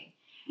beginning.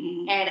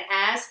 And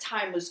as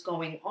time was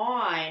going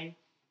on,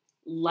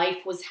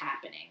 life was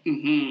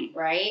happening,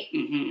 right?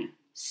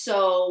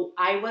 So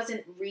I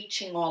wasn't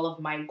reaching all of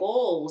my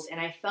goals, and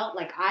I felt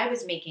like I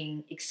was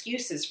making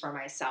excuses for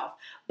myself.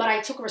 But I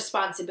took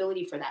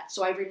responsibility for that.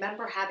 So I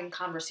remember having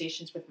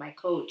conversations with my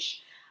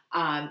coach.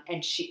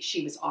 And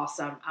she was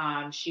awesome.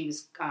 She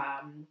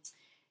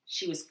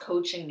was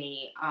coaching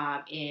me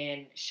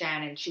in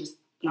Shannon. She was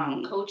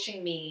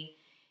coaching me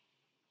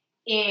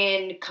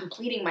in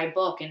completing my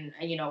book, and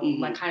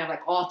like kind of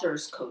like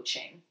author's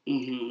coaching.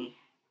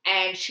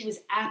 And she was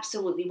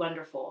absolutely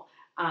wonderful.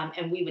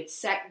 And we would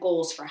set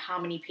goals for how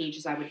many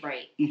pages I would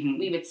write.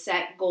 We would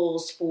set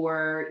goals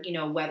for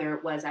whether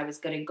it was I was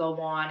going to go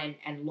on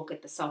and look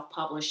at the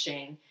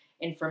self-publishing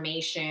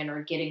information,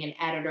 or getting an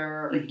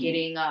editor, or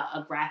getting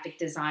a graphic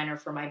designer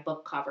for my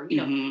book cover.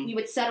 We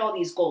would set all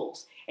these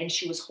goals, and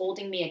she was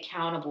holding me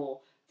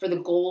accountable for the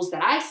goals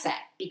that I set,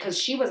 because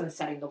she wasn't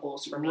setting the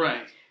goals for me.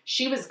 Right.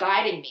 She was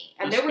guiding me.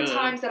 And there were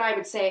times that I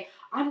would say,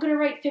 I'm going to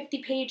write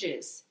 50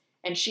 pages.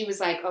 And she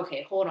was like,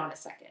 okay, hold on a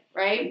second,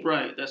 right?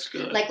 Right, that's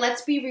good. Like,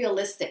 let's be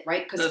realistic,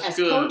 right? Because as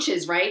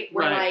coaches, right,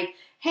 we're like,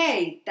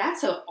 hey,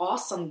 that's an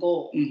awesome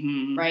goal,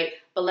 right?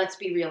 But let's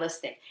be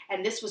realistic.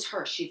 And this was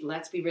her.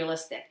 Let's be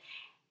realistic.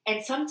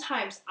 And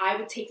sometimes I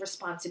would take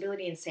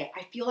responsibility and say,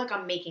 I feel like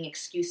I'm making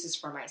excuses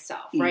for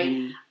myself,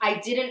 right? I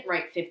didn't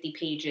write 50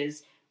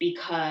 pages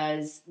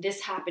because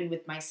this happened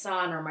with my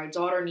son, or my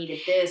daughter needed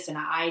this, and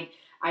I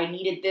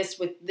needed this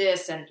with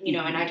this, and,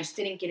 and I just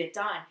didn't get it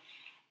done.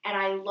 And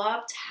I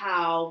loved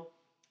how,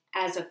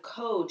 as a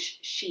coach,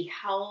 she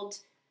held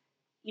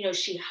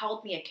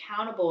me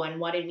accountable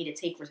and wanted me to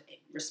take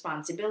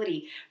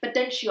responsibility. But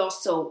then she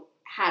also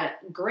had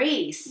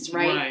grace,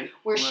 right?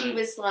 Where she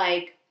was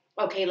like,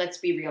 okay, let's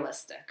be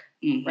realistic,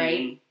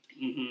 right?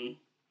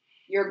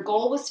 Your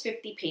goal was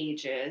 50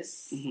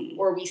 pages,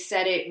 or we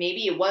said it,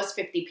 maybe it was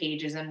 50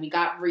 pages, and we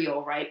got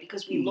real, right?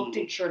 Because we looked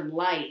at your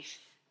life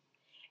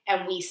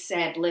and we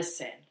said,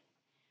 listen,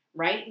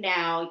 right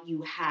now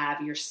you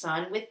have your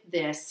son with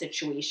this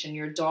situation,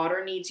 your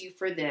daughter needs you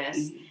for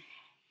this,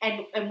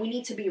 and we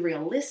need to be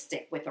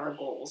realistic with our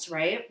goals,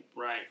 right?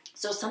 Right.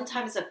 So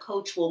sometimes a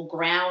coach will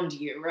ground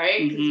you,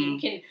 right?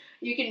 Because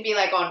you can be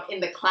like in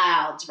the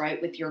clouds,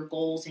 right, with your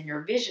goals and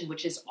your vision,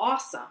 which is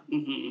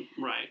awesome.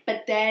 Right.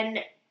 But then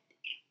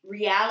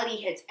reality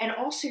hits, and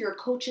also your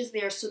coach is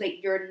there so that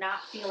you're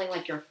not feeling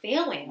like you're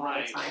failing all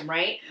the time,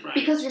 right?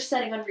 Because you're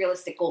setting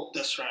unrealistic goals.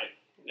 That's right.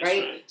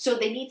 Right? So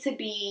they need to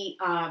be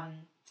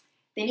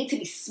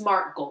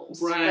SMART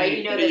goals,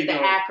 right? The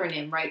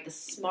acronym, right? The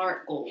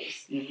SMART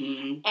goals.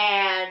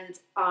 And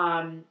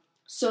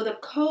so the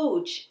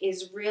coach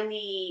is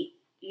really,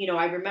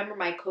 I remember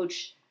my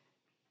coach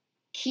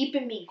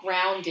keeping me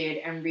grounded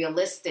and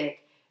realistic,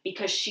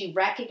 because she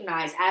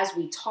recognized, as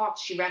we talked,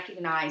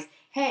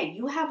 hey,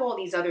 you have all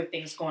these other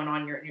things going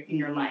on in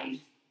your life.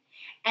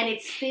 And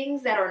it's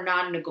things that are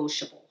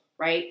non-negotiable.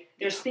 Right?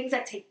 There's things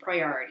that take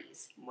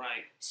priorities.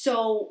 Right.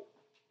 So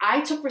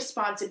I took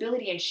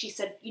responsibility, and she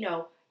said,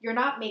 you're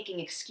not making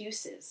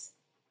excuses.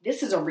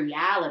 This is a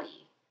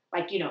reality.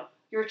 Like,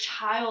 your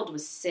child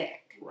was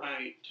sick.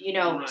 Right.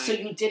 So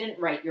you didn't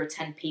write your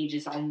 10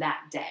 pages on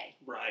that day.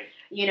 Right.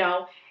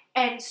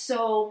 And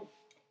so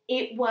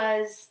it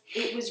was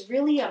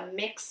really a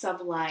mix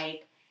of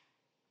like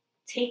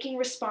taking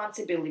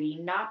responsibility,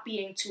 not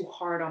being too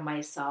hard on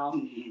myself,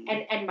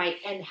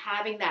 and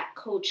having that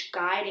coach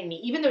guiding me,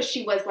 even though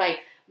she was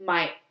like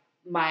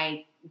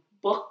my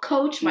book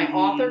coach, my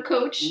author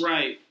coach.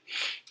 Right.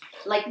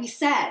 Like we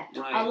said,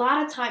 a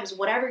lot of times,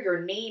 whatever your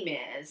name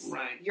is,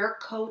 your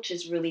coach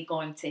is really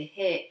going to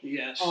hit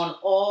on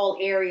all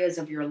areas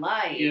of your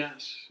life.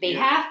 Yes. They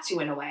have to,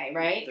 in a way,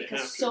 right?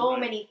 Because so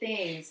many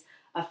things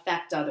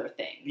affect other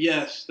things.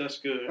 Yes, that's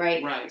good.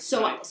 Right. Right.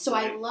 So right,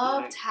 I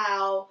loved right.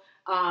 how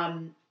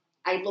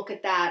I look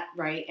at that,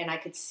 right, and I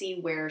could see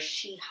where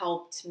she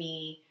helped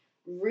me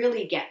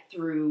really get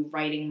through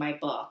writing my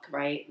book,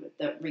 right,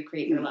 the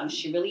Recreate Your Love.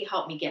 She really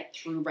helped me get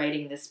through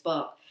writing this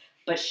book,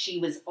 but she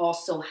was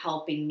also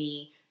helping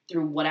me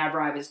through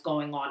whatever I was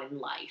going on in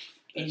life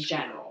in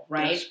general,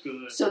 right? That's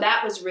good. So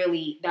that was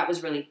really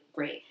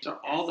great. These are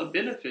all the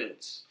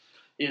benefits.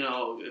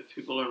 If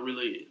people are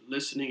really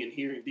listening and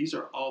hearing, these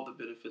are all the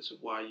benefits of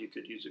why you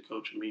could use a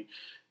coach. I mean,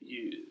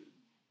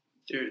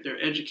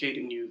 they're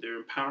educating you, they're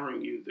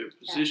empowering you, they're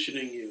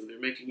positioning you, they're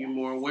making you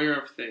more aware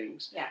of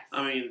things. Yes.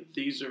 I mean,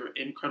 these are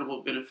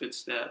incredible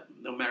benefits that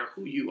no matter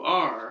who you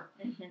are,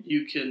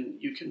 you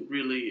can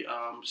really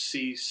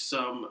see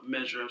some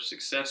measure of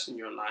success in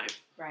your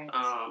life, right,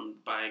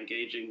 by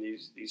engaging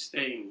these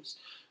things.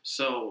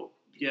 So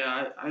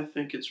yeah, I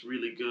think it's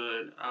really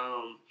good.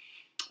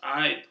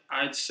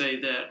 I'd say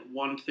that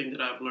one thing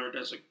that I've learned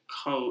as a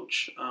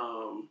coach.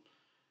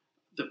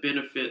 The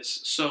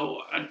benefits.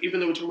 So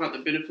even though we're talking about the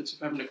benefits of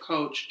having a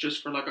coach,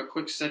 just for like a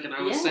quick second,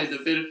 I would say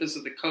the benefits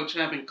of the coach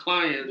having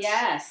clients.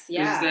 Yes,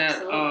 yeah, is that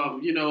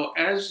absolutely.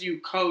 As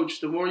you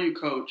coach, the more you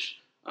coach,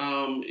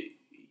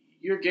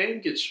 your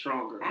game gets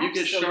stronger. Absolutely. You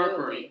get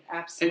sharper,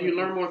 Absolutely. and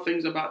you learn more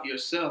things about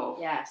yourself.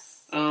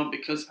 Yes.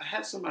 Because I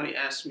had somebody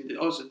ask me,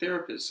 as a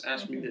therapist,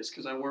 ask me this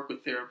because I work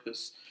with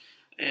therapists,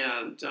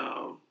 and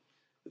a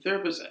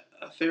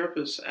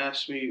therapist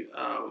asked me.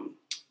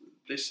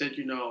 They said,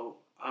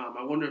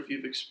 I wonder if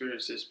you've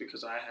experienced this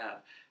because I have.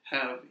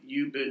 Have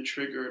you been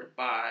triggered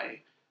by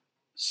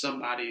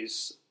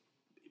somebody's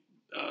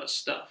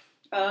stuff?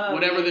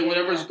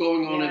 Whatever's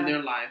going on in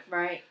their life.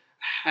 Right.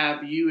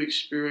 Have you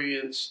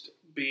experienced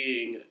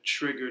being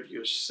triggered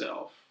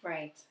yourself?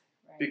 Right.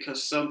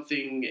 Because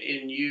something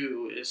in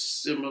you is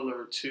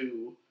similar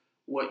to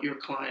what your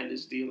client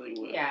is dealing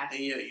with. Yes.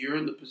 And yet you're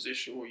in the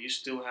position where you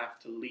still have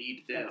to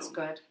lead them. That's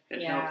good.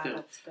 And help them.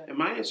 That's good. And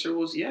my answer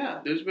was,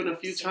 there's been a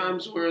few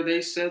times where they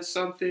said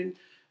something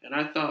and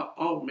I thought,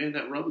 oh man,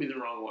 that rubbed me the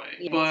wrong way.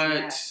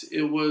 Yes, but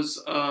it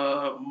was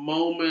a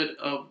moment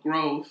of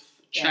growth,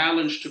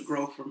 challenge to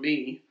grow for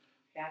me.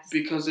 Yes.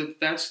 Because if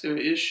that's their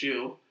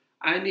issue,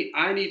 I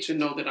need to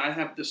know that I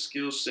have the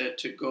skill set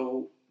to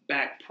go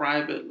back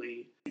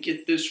privately,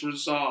 get this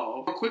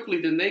resolved more quickly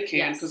than they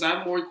can because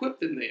I'm more equipped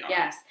than they are.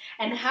 Yes.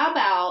 And how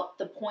about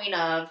the point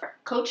of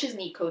coaches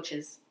need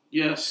coaches?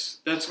 Yes,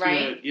 that's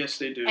right? Good. Yes,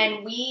 they do.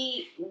 And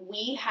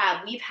we've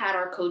had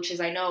our coaches.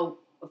 I know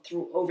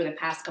over the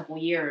past couple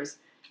years,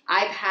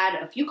 I've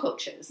had a few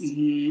coaches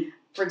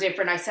for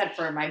different. I said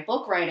for my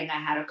book writing, I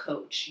had a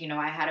coach.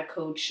 I had a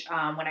coach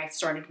when I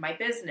started my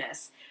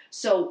business.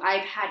 So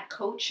I've had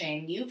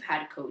coaching. You've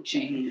had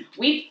coaching.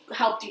 We've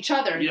helped each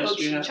other and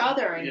coached each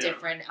other in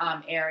different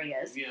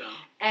areas. Yeah.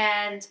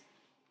 And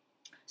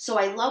so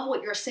I love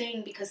what you're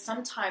saying because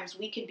sometimes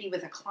we could be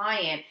with a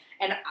client,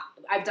 and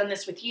I've done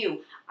this with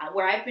you,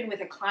 where I've been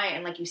with a client,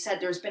 and like you said,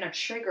 there's been a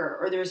trigger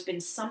or there's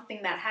been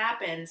something that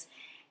happens,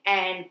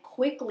 and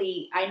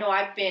quickly, I know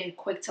I've been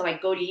quick to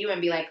like go to you and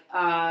be like,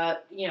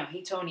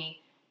 hey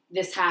Tony,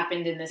 this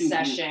happened in this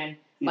session.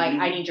 Like,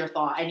 I need your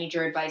thought. I need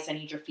your advice. I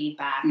need your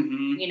feedback.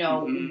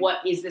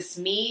 What is this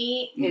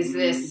me? Is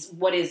this,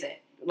 what is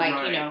it? Like,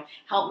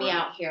 help me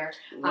out here.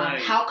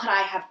 How could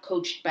I have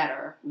coached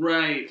better?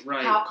 Right.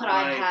 How could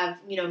I have,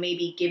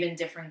 maybe given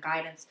different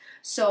guidance?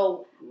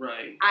 So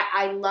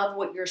I love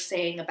what you're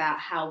saying about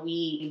how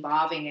we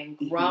evolving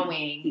and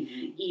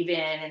growing, even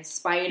in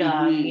spite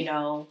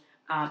of,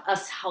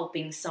 us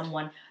helping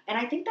someone. And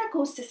I think that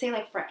goes to say,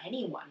 like, for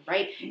anyone,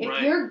 right?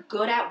 If you're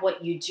good at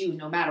what you do,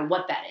 no matter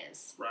what that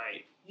is,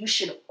 you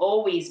should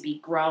always be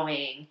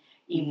growing,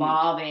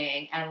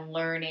 evolving, and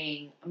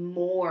learning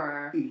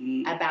more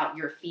about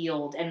your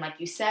field. And like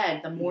you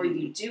said, the more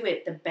you do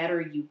it, the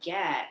better you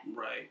get.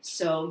 Right.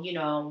 So,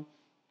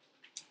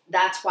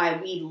 that's why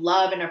we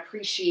love and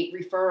appreciate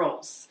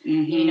referrals.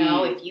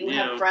 If you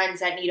have friends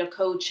that need a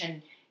coach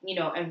and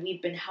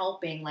we've been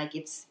helping, like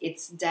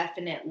it's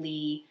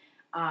definitely,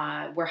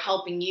 we're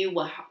helping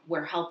you,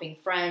 we're helping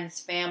friends,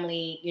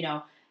 family,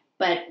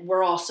 but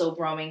we're also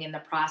growing in the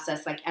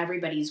process. Like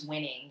everybody's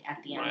winning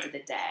at the end of the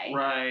day.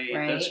 Right.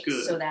 That's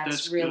good. So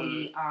that's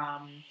really,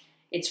 good.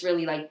 It's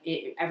really like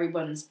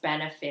everyone's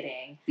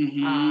benefiting.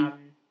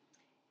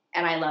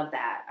 And I love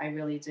that. I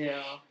really do.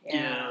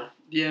 Yeah.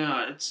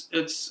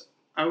 It's.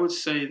 I would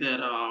say that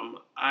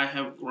I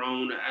have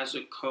grown as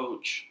a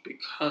coach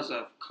because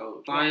I've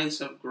coached. Clients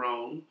have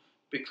grown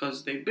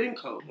because they've been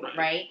coached.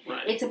 Right.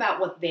 It's about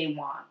what they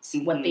want,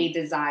 what they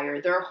desire,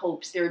 their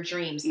hopes, their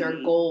dreams,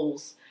 their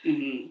goals.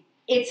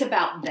 It's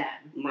about them.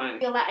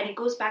 Right. And it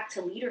goes back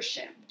to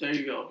leadership. There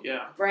you go.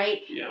 Yeah.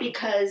 Right? Yeah.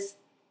 Because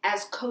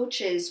as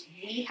coaches,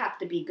 we have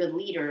to be good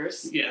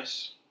leaders.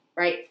 Yes.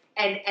 Right?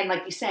 And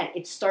like you said,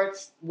 it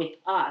starts with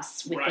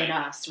us, within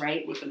us,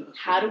 right? Within us.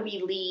 How do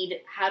we lead?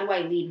 How do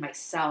I lead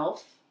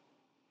myself?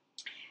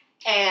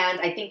 And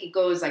I think it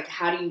goes like,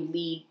 how do you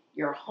lead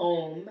your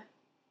home?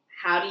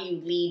 How do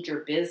you lead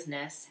your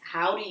business?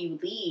 How do you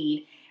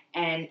lead?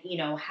 and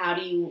how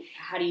do you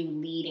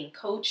lead in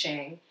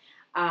coaching,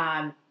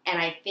 and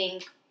I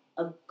think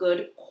a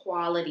good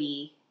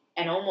quality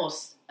and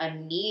almost a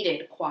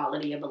needed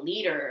quality of a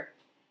leader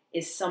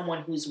is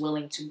someone who's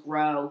willing to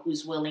grow,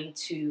 who's willing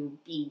to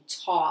be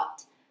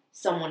taught,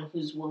 someone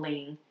who's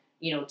willing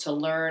to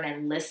learn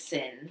and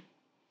listen,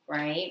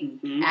 right?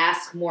 Mm-hmm.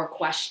 Ask more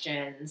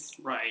questions,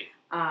 right?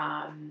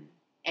 And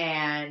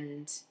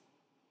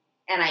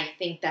I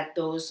think that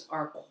those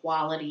are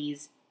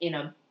qualities in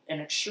a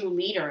true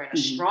leader and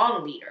a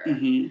strong leader.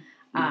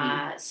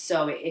 Mm-hmm.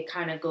 So it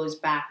kind of goes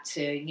back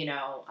to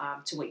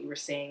to what you were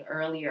saying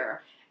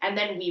earlier, and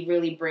then we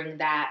really bring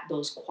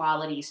those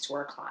qualities to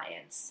our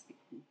clients.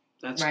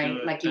 That's right,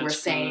 good. like you were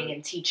saying, good.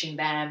 and teaching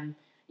them,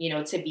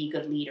 to be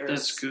good leaders.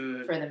 That's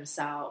good for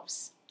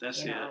themselves.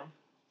 That's it.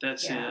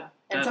 That's it.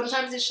 And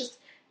sometimes it's just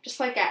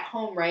like at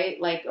home,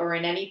 right? Like, or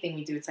in anything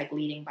we do, it's like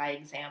leading by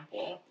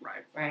example.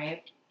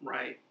 Right.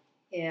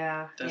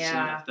 Yeah.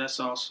 It. That's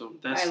awesome.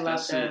 I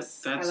love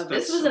this.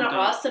 This was an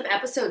awesome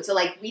episode. So,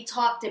 like, we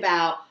talked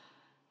about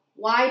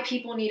why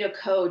people need a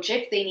coach,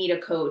 if they need a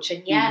coach.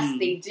 And yes,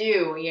 they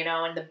do,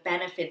 and the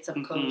benefits of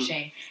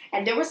coaching.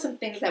 And there were some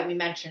things that we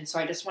mentioned. So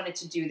I just wanted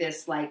to do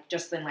this, like,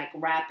 just in, like,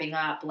 wrapping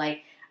up.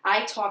 Like,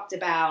 I talked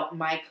about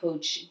my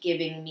coach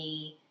giving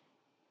me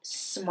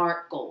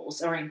SMART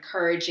goals, or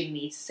encouraging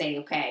me to say,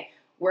 okay,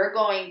 we're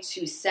going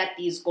to set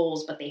these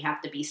goals, but they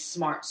have to be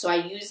SMART. So I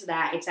use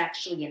that. It's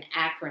actually an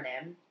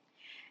acronym.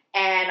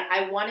 And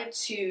I wanted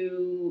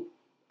to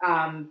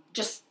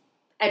just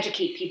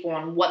educate people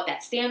on what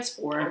that stands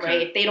for,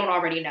 right? If they don't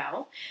already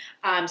know.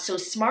 So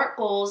SMART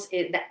goals,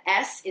 the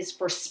S is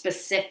for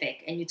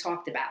specific, and you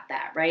talked about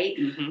that, right?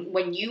 Mm-hmm.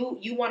 When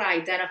you want to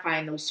identify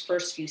in those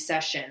first few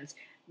sessions,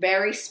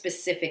 very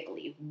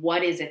specifically,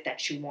 what is it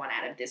that you want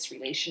out of this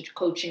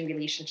coaching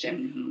relationship?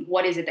 Mm-hmm.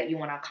 What is it that you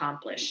want to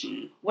accomplish?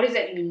 Mm-hmm. What is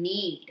it you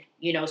need?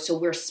 So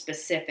we're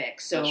specific.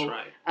 So that's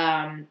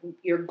right.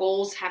 Your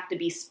goals have to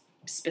be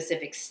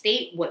specific.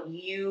 State what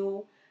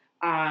you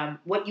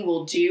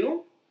will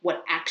do,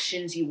 what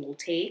actions you will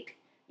take.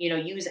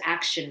 Use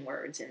action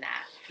words in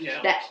that.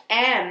 Yeah. The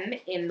M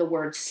in the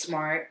word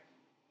SMART,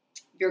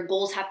 your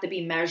goals have to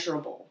be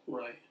measurable.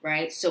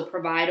 Right? So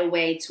provide a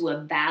way to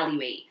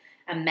evaluate,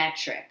 a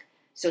metric.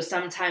 So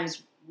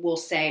sometimes we'll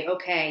say,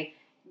 okay,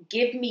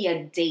 give me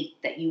a date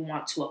that you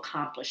want to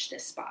accomplish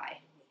this by.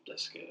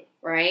 That's good.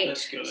 Right?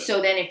 That's good.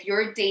 So then if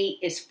your date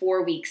is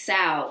 4 weeks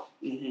out,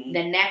 mm-hmm.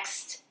 the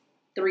next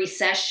 3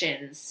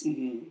 sessions,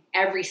 mm-hmm.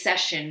 every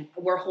session,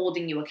 we're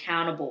holding you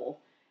accountable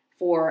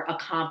for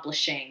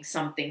accomplishing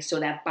something, so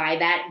that by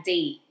that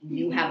date,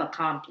 you mm-hmm. have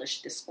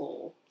accomplished this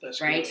goal. That's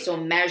right? Good. So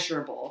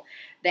measurable.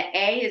 The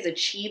A is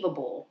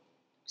achievable.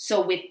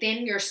 So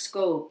within your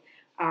scope,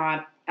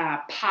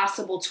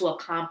 possible to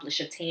accomplish,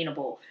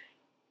 attainable.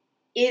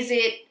 Is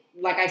it,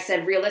 like I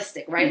said,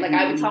 realistic, right? Mm-hmm.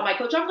 Like I would tell my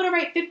coach, I'm going to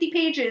write 50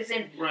 pages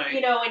in, right.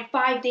 In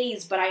 5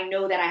 days, but I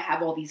know that I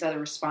have all these other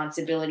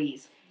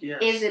responsibilities.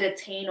 Yes. Is it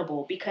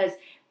attainable? Because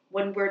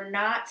when we're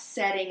not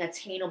setting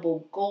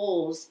attainable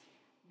goals,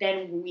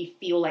 then we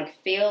feel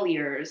like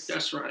failures.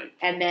 That's right.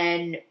 And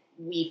then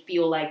we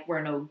feel like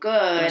we're no good.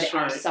 That's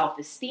right. Our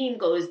self-esteem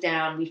goes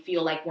down. We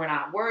feel like we're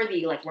not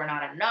worthy, like we're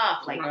not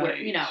enough, like right. we're,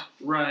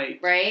 Right.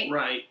 Right?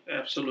 Right.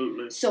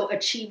 Absolutely. So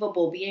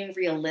achievable, being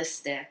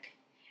realistic.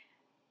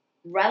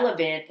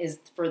 Relevant is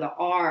for the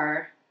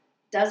R.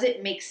 Does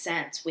it make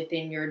sense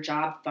within your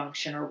job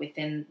function or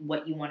within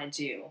what you want to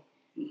do?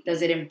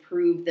 Does it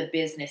improve the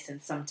business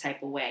in some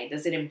type of way?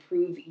 Does it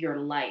improve your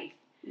life?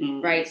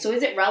 Mm-hmm. Right? So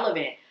is it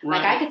relevant? Right.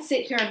 Like I could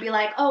sit here and be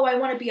like, oh, I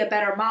want to be a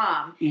better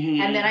mom.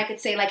 Mm-hmm. And then I could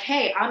say like,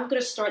 hey, I'm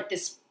going to start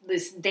this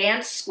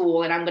dance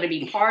school and I'm going to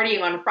be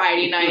partying on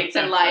Friday nights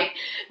and like,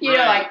 you know,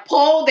 like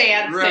pole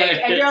dancing. Right.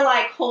 And you're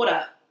like, hold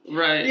up.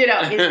 Right.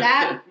 Is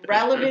that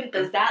relevant?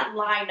 Does that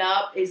line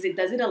up? Does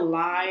it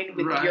align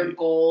with your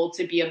goal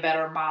to be a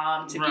better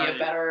mom, to be a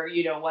better,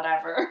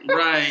 whatever?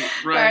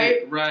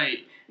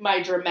 Right.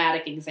 My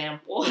dramatic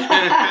example.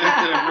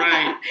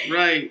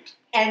 Right.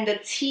 And the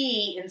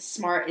T in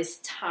SMART is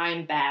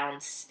time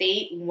bound.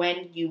 State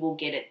when you will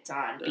get it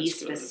done. Be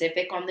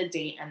specific on the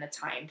date and the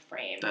time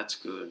frame. That's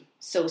good.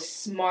 So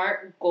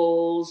SMART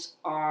goals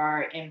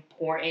are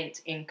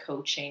important in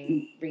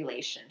coaching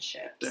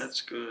relationships.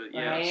 That's good.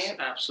 Yes, right?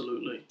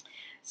 Absolutely.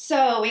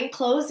 So in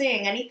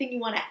closing, anything you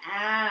want to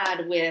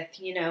add with,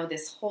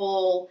 this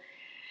whole,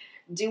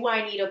 do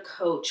I need a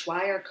coach?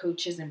 Why are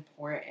coaches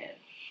important?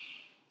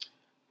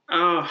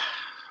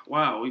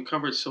 Wow, we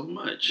covered so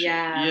much.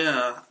 Yes.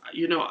 Yeah.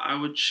 I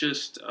would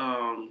just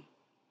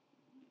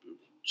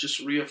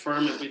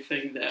reaffirm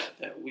everything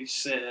that we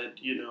said,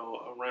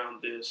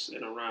 around this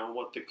and around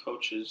what the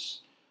coach's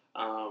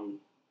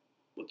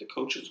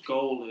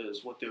goal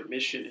is, what their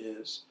mission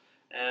is,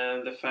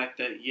 and the fact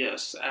that,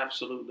 yes,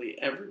 absolutely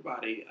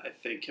everybody, I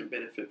think, can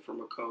benefit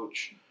from a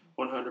coach.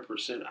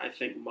 100%. I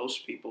think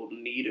most people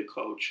need a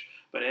coach,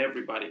 but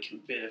everybody can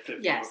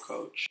benefit from a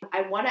coach.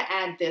 I want to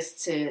add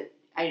this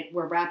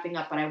we're wrapping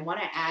up, but I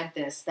want to add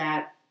this,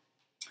 that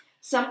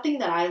something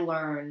that I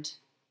learned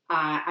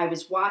I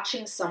was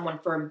watching someone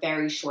for a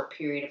very short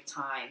period of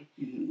time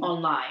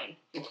online.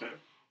 Okay.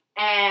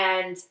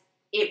 And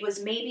it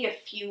was maybe a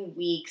few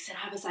weeks, and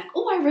I was like,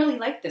 oh, I really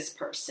like this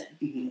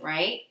person,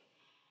 right?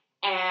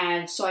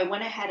 And so I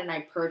went ahead and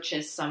I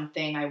purchased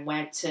something. I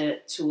went to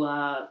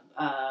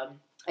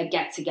a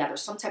get-together,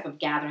 some type of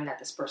gathering that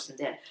this person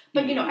did.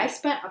 But, I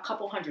spent a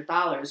couple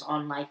 $100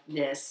 on, like,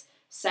 this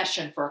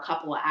session for a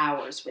couple of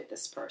hours with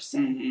this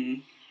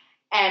person.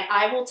 And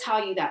I will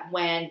tell you that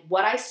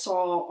what I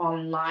saw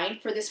online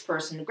for this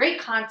person, great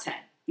content.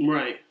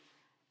 Right.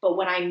 But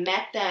when I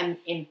met them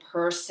in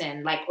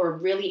person, like, or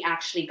really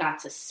actually got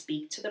to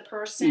speak to the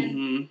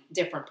person,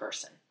 different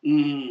person.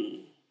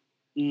 And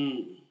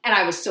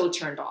I was so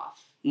turned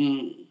off.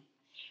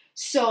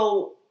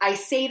 So I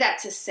say that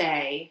to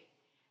say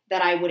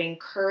that I would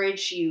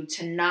encourage you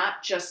to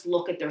not just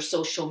look at their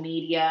social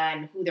media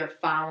and who their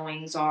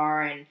followings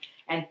are and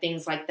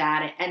things like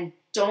that. And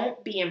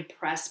don't be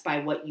impressed by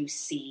what you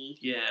see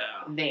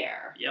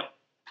there. Yep.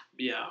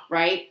 Yeah.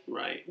 Right?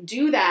 Right.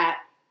 Do that,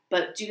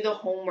 but do the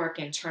homework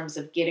in terms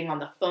of getting on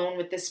the phone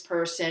with this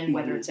person,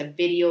 whether it's a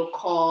video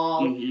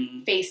call,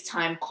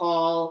 FaceTime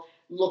call,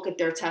 look at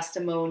their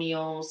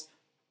testimonials.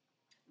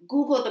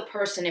 Google the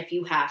person if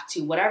you have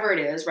to, whatever it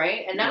is,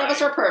 right? And none of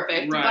us are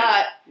perfect,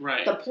 but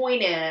the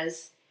point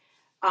is,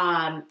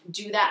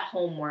 do that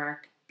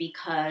homework,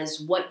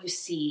 because what you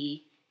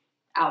see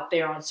out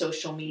there on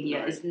social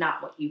media is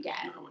not what you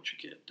get. Not what you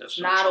get. That's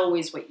not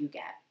always what you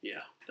get. Yeah,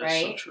 that's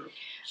so true.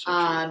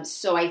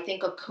 So I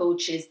think a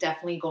coach is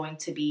definitely going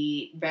to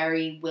be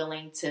very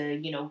willing to,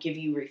 give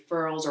you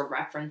referrals or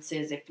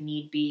references if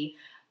need be.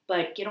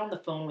 But get on the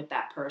phone with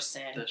that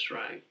person. That's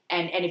right.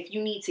 And if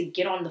you need to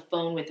get on the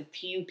phone with a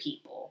few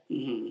people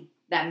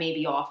that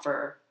maybe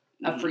offer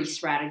a free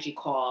strategy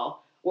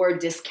call or a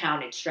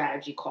discounted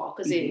strategy call,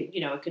 because it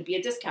could be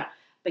a discount.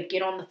 But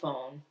get on the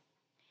phone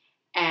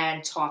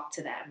and talk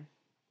to them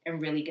and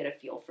really get a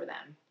feel for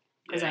them.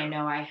 Because I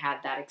know I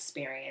had that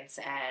experience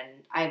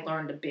and I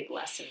learned a big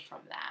lesson from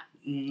that.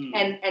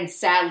 And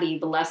sadly,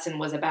 the lesson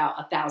was about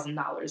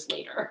 $1,000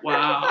 later.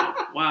 Wow.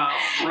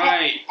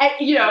 Right. And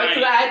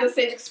I had the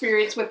same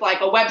experience with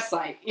like a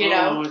website,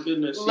 Oh my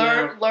goodness.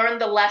 Learn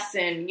the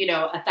lesson,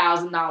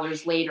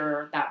 $1,000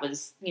 later that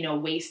was,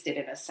 wasted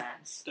in a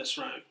sense. That's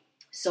right.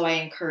 So I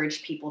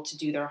encourage people to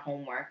do their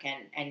homework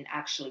and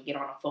actually get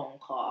on a phone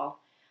call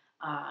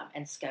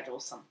and schedule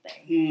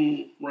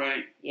something.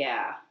 Right.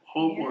 Yeah.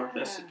 Homework,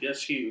 that's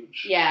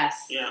huge.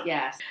 Yes,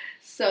 yes.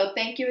 So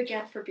thank you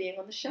again for being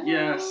on the show.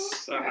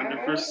 Yes,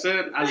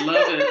 100%. I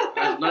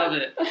love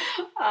it.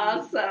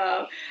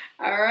 Awesome.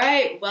 All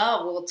right.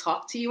 Well, we'll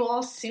talk to you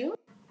all soon.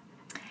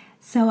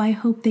 So I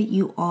hope that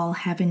you all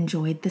have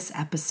enjoyed this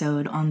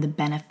episode on the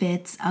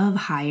benefits of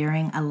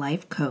hiring a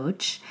life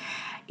coach.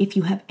 If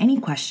you have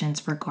any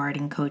questions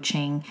regarding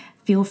coaching,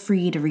 feel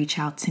free to reach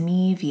out to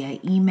me via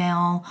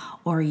email,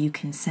 or you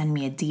can send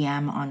me a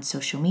DM on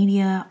social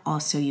media.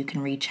 Also, you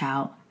can reach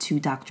out to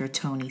Dr.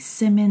 Tony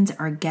Simmons,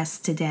 our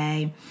guest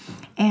today.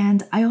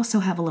 And I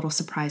also have a little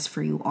surprise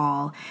for you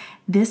all.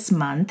 This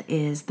month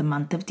is the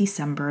month of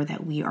December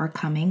that we are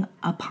coming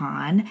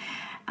upon.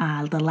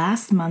 The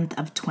last month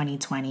of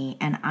 2020,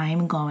 and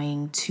I'm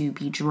going to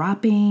be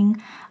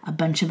dropping a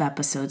bunch of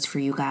episodes for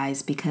you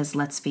guys because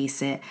let's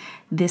face it,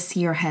 this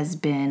year has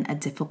been a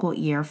difficult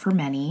year for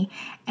many,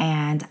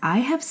 and I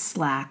have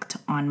slacked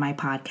on my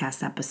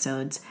podcast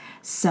episodes,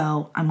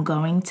 so I'm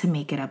going to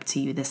make it up to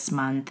you this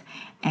month,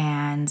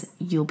 and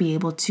you'll be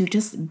able to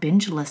just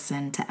binge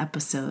listen to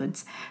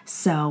episodes.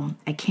 So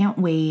I can't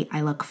wait.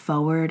 I look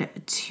forward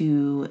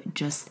to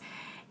just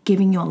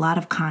giving you a lot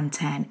of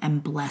content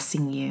and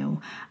blessing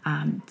you.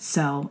 And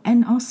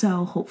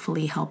also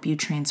hopefully help you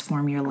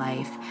transform your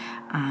life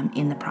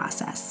in the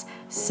process.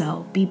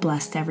 So be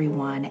blessed,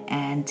 everyone,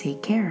 and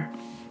take care.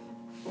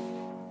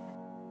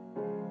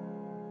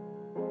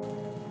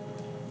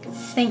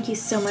 Thank you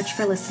so much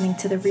for listening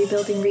to the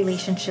Rebuilding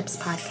Relationships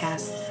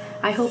podcast.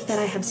 I hope that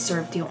I have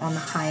served you on the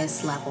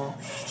highest level.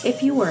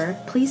 If you were,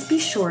 please be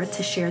sure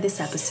to share this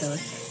episode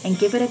and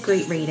give it a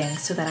great rating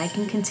so that I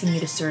can continue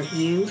to serve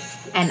you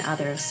and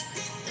others.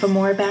 For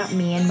more about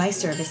me and my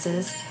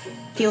services,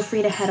 feel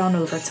free to head on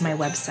over to my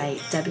website,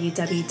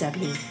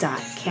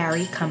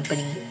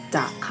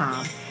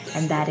 www.carrycompany.com,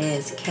 and that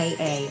is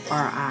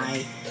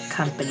KARI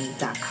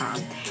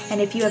company.com. And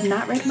if you have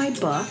not read my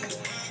book,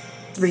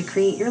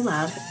 Recreate Your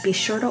Love, be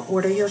sure to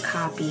order your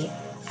copy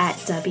at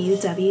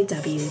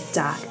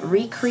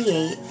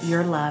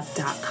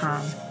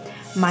www.recreateyourlove.com.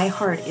 My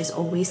heart is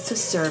always to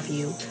serve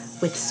you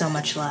with so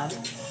much love.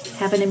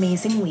 Have an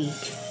amazing week,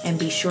 and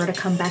be sure to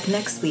come back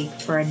next week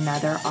for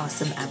another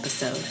awesome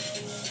episode.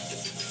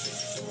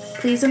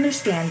 Please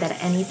understand that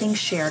anything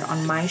shared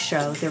on my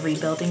show, the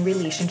Rebuilding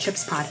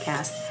Relationships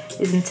podcast,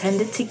 is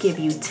intended to give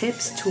you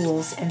tips,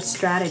 tools, and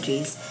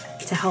strategies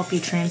to help you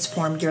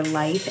transform your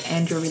life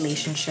and your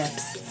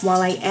relationships.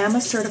 While I am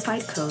a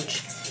certified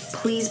coach,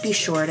 please be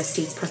sure to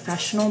seek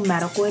professional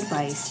medical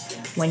advice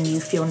when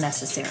you feel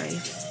necessary.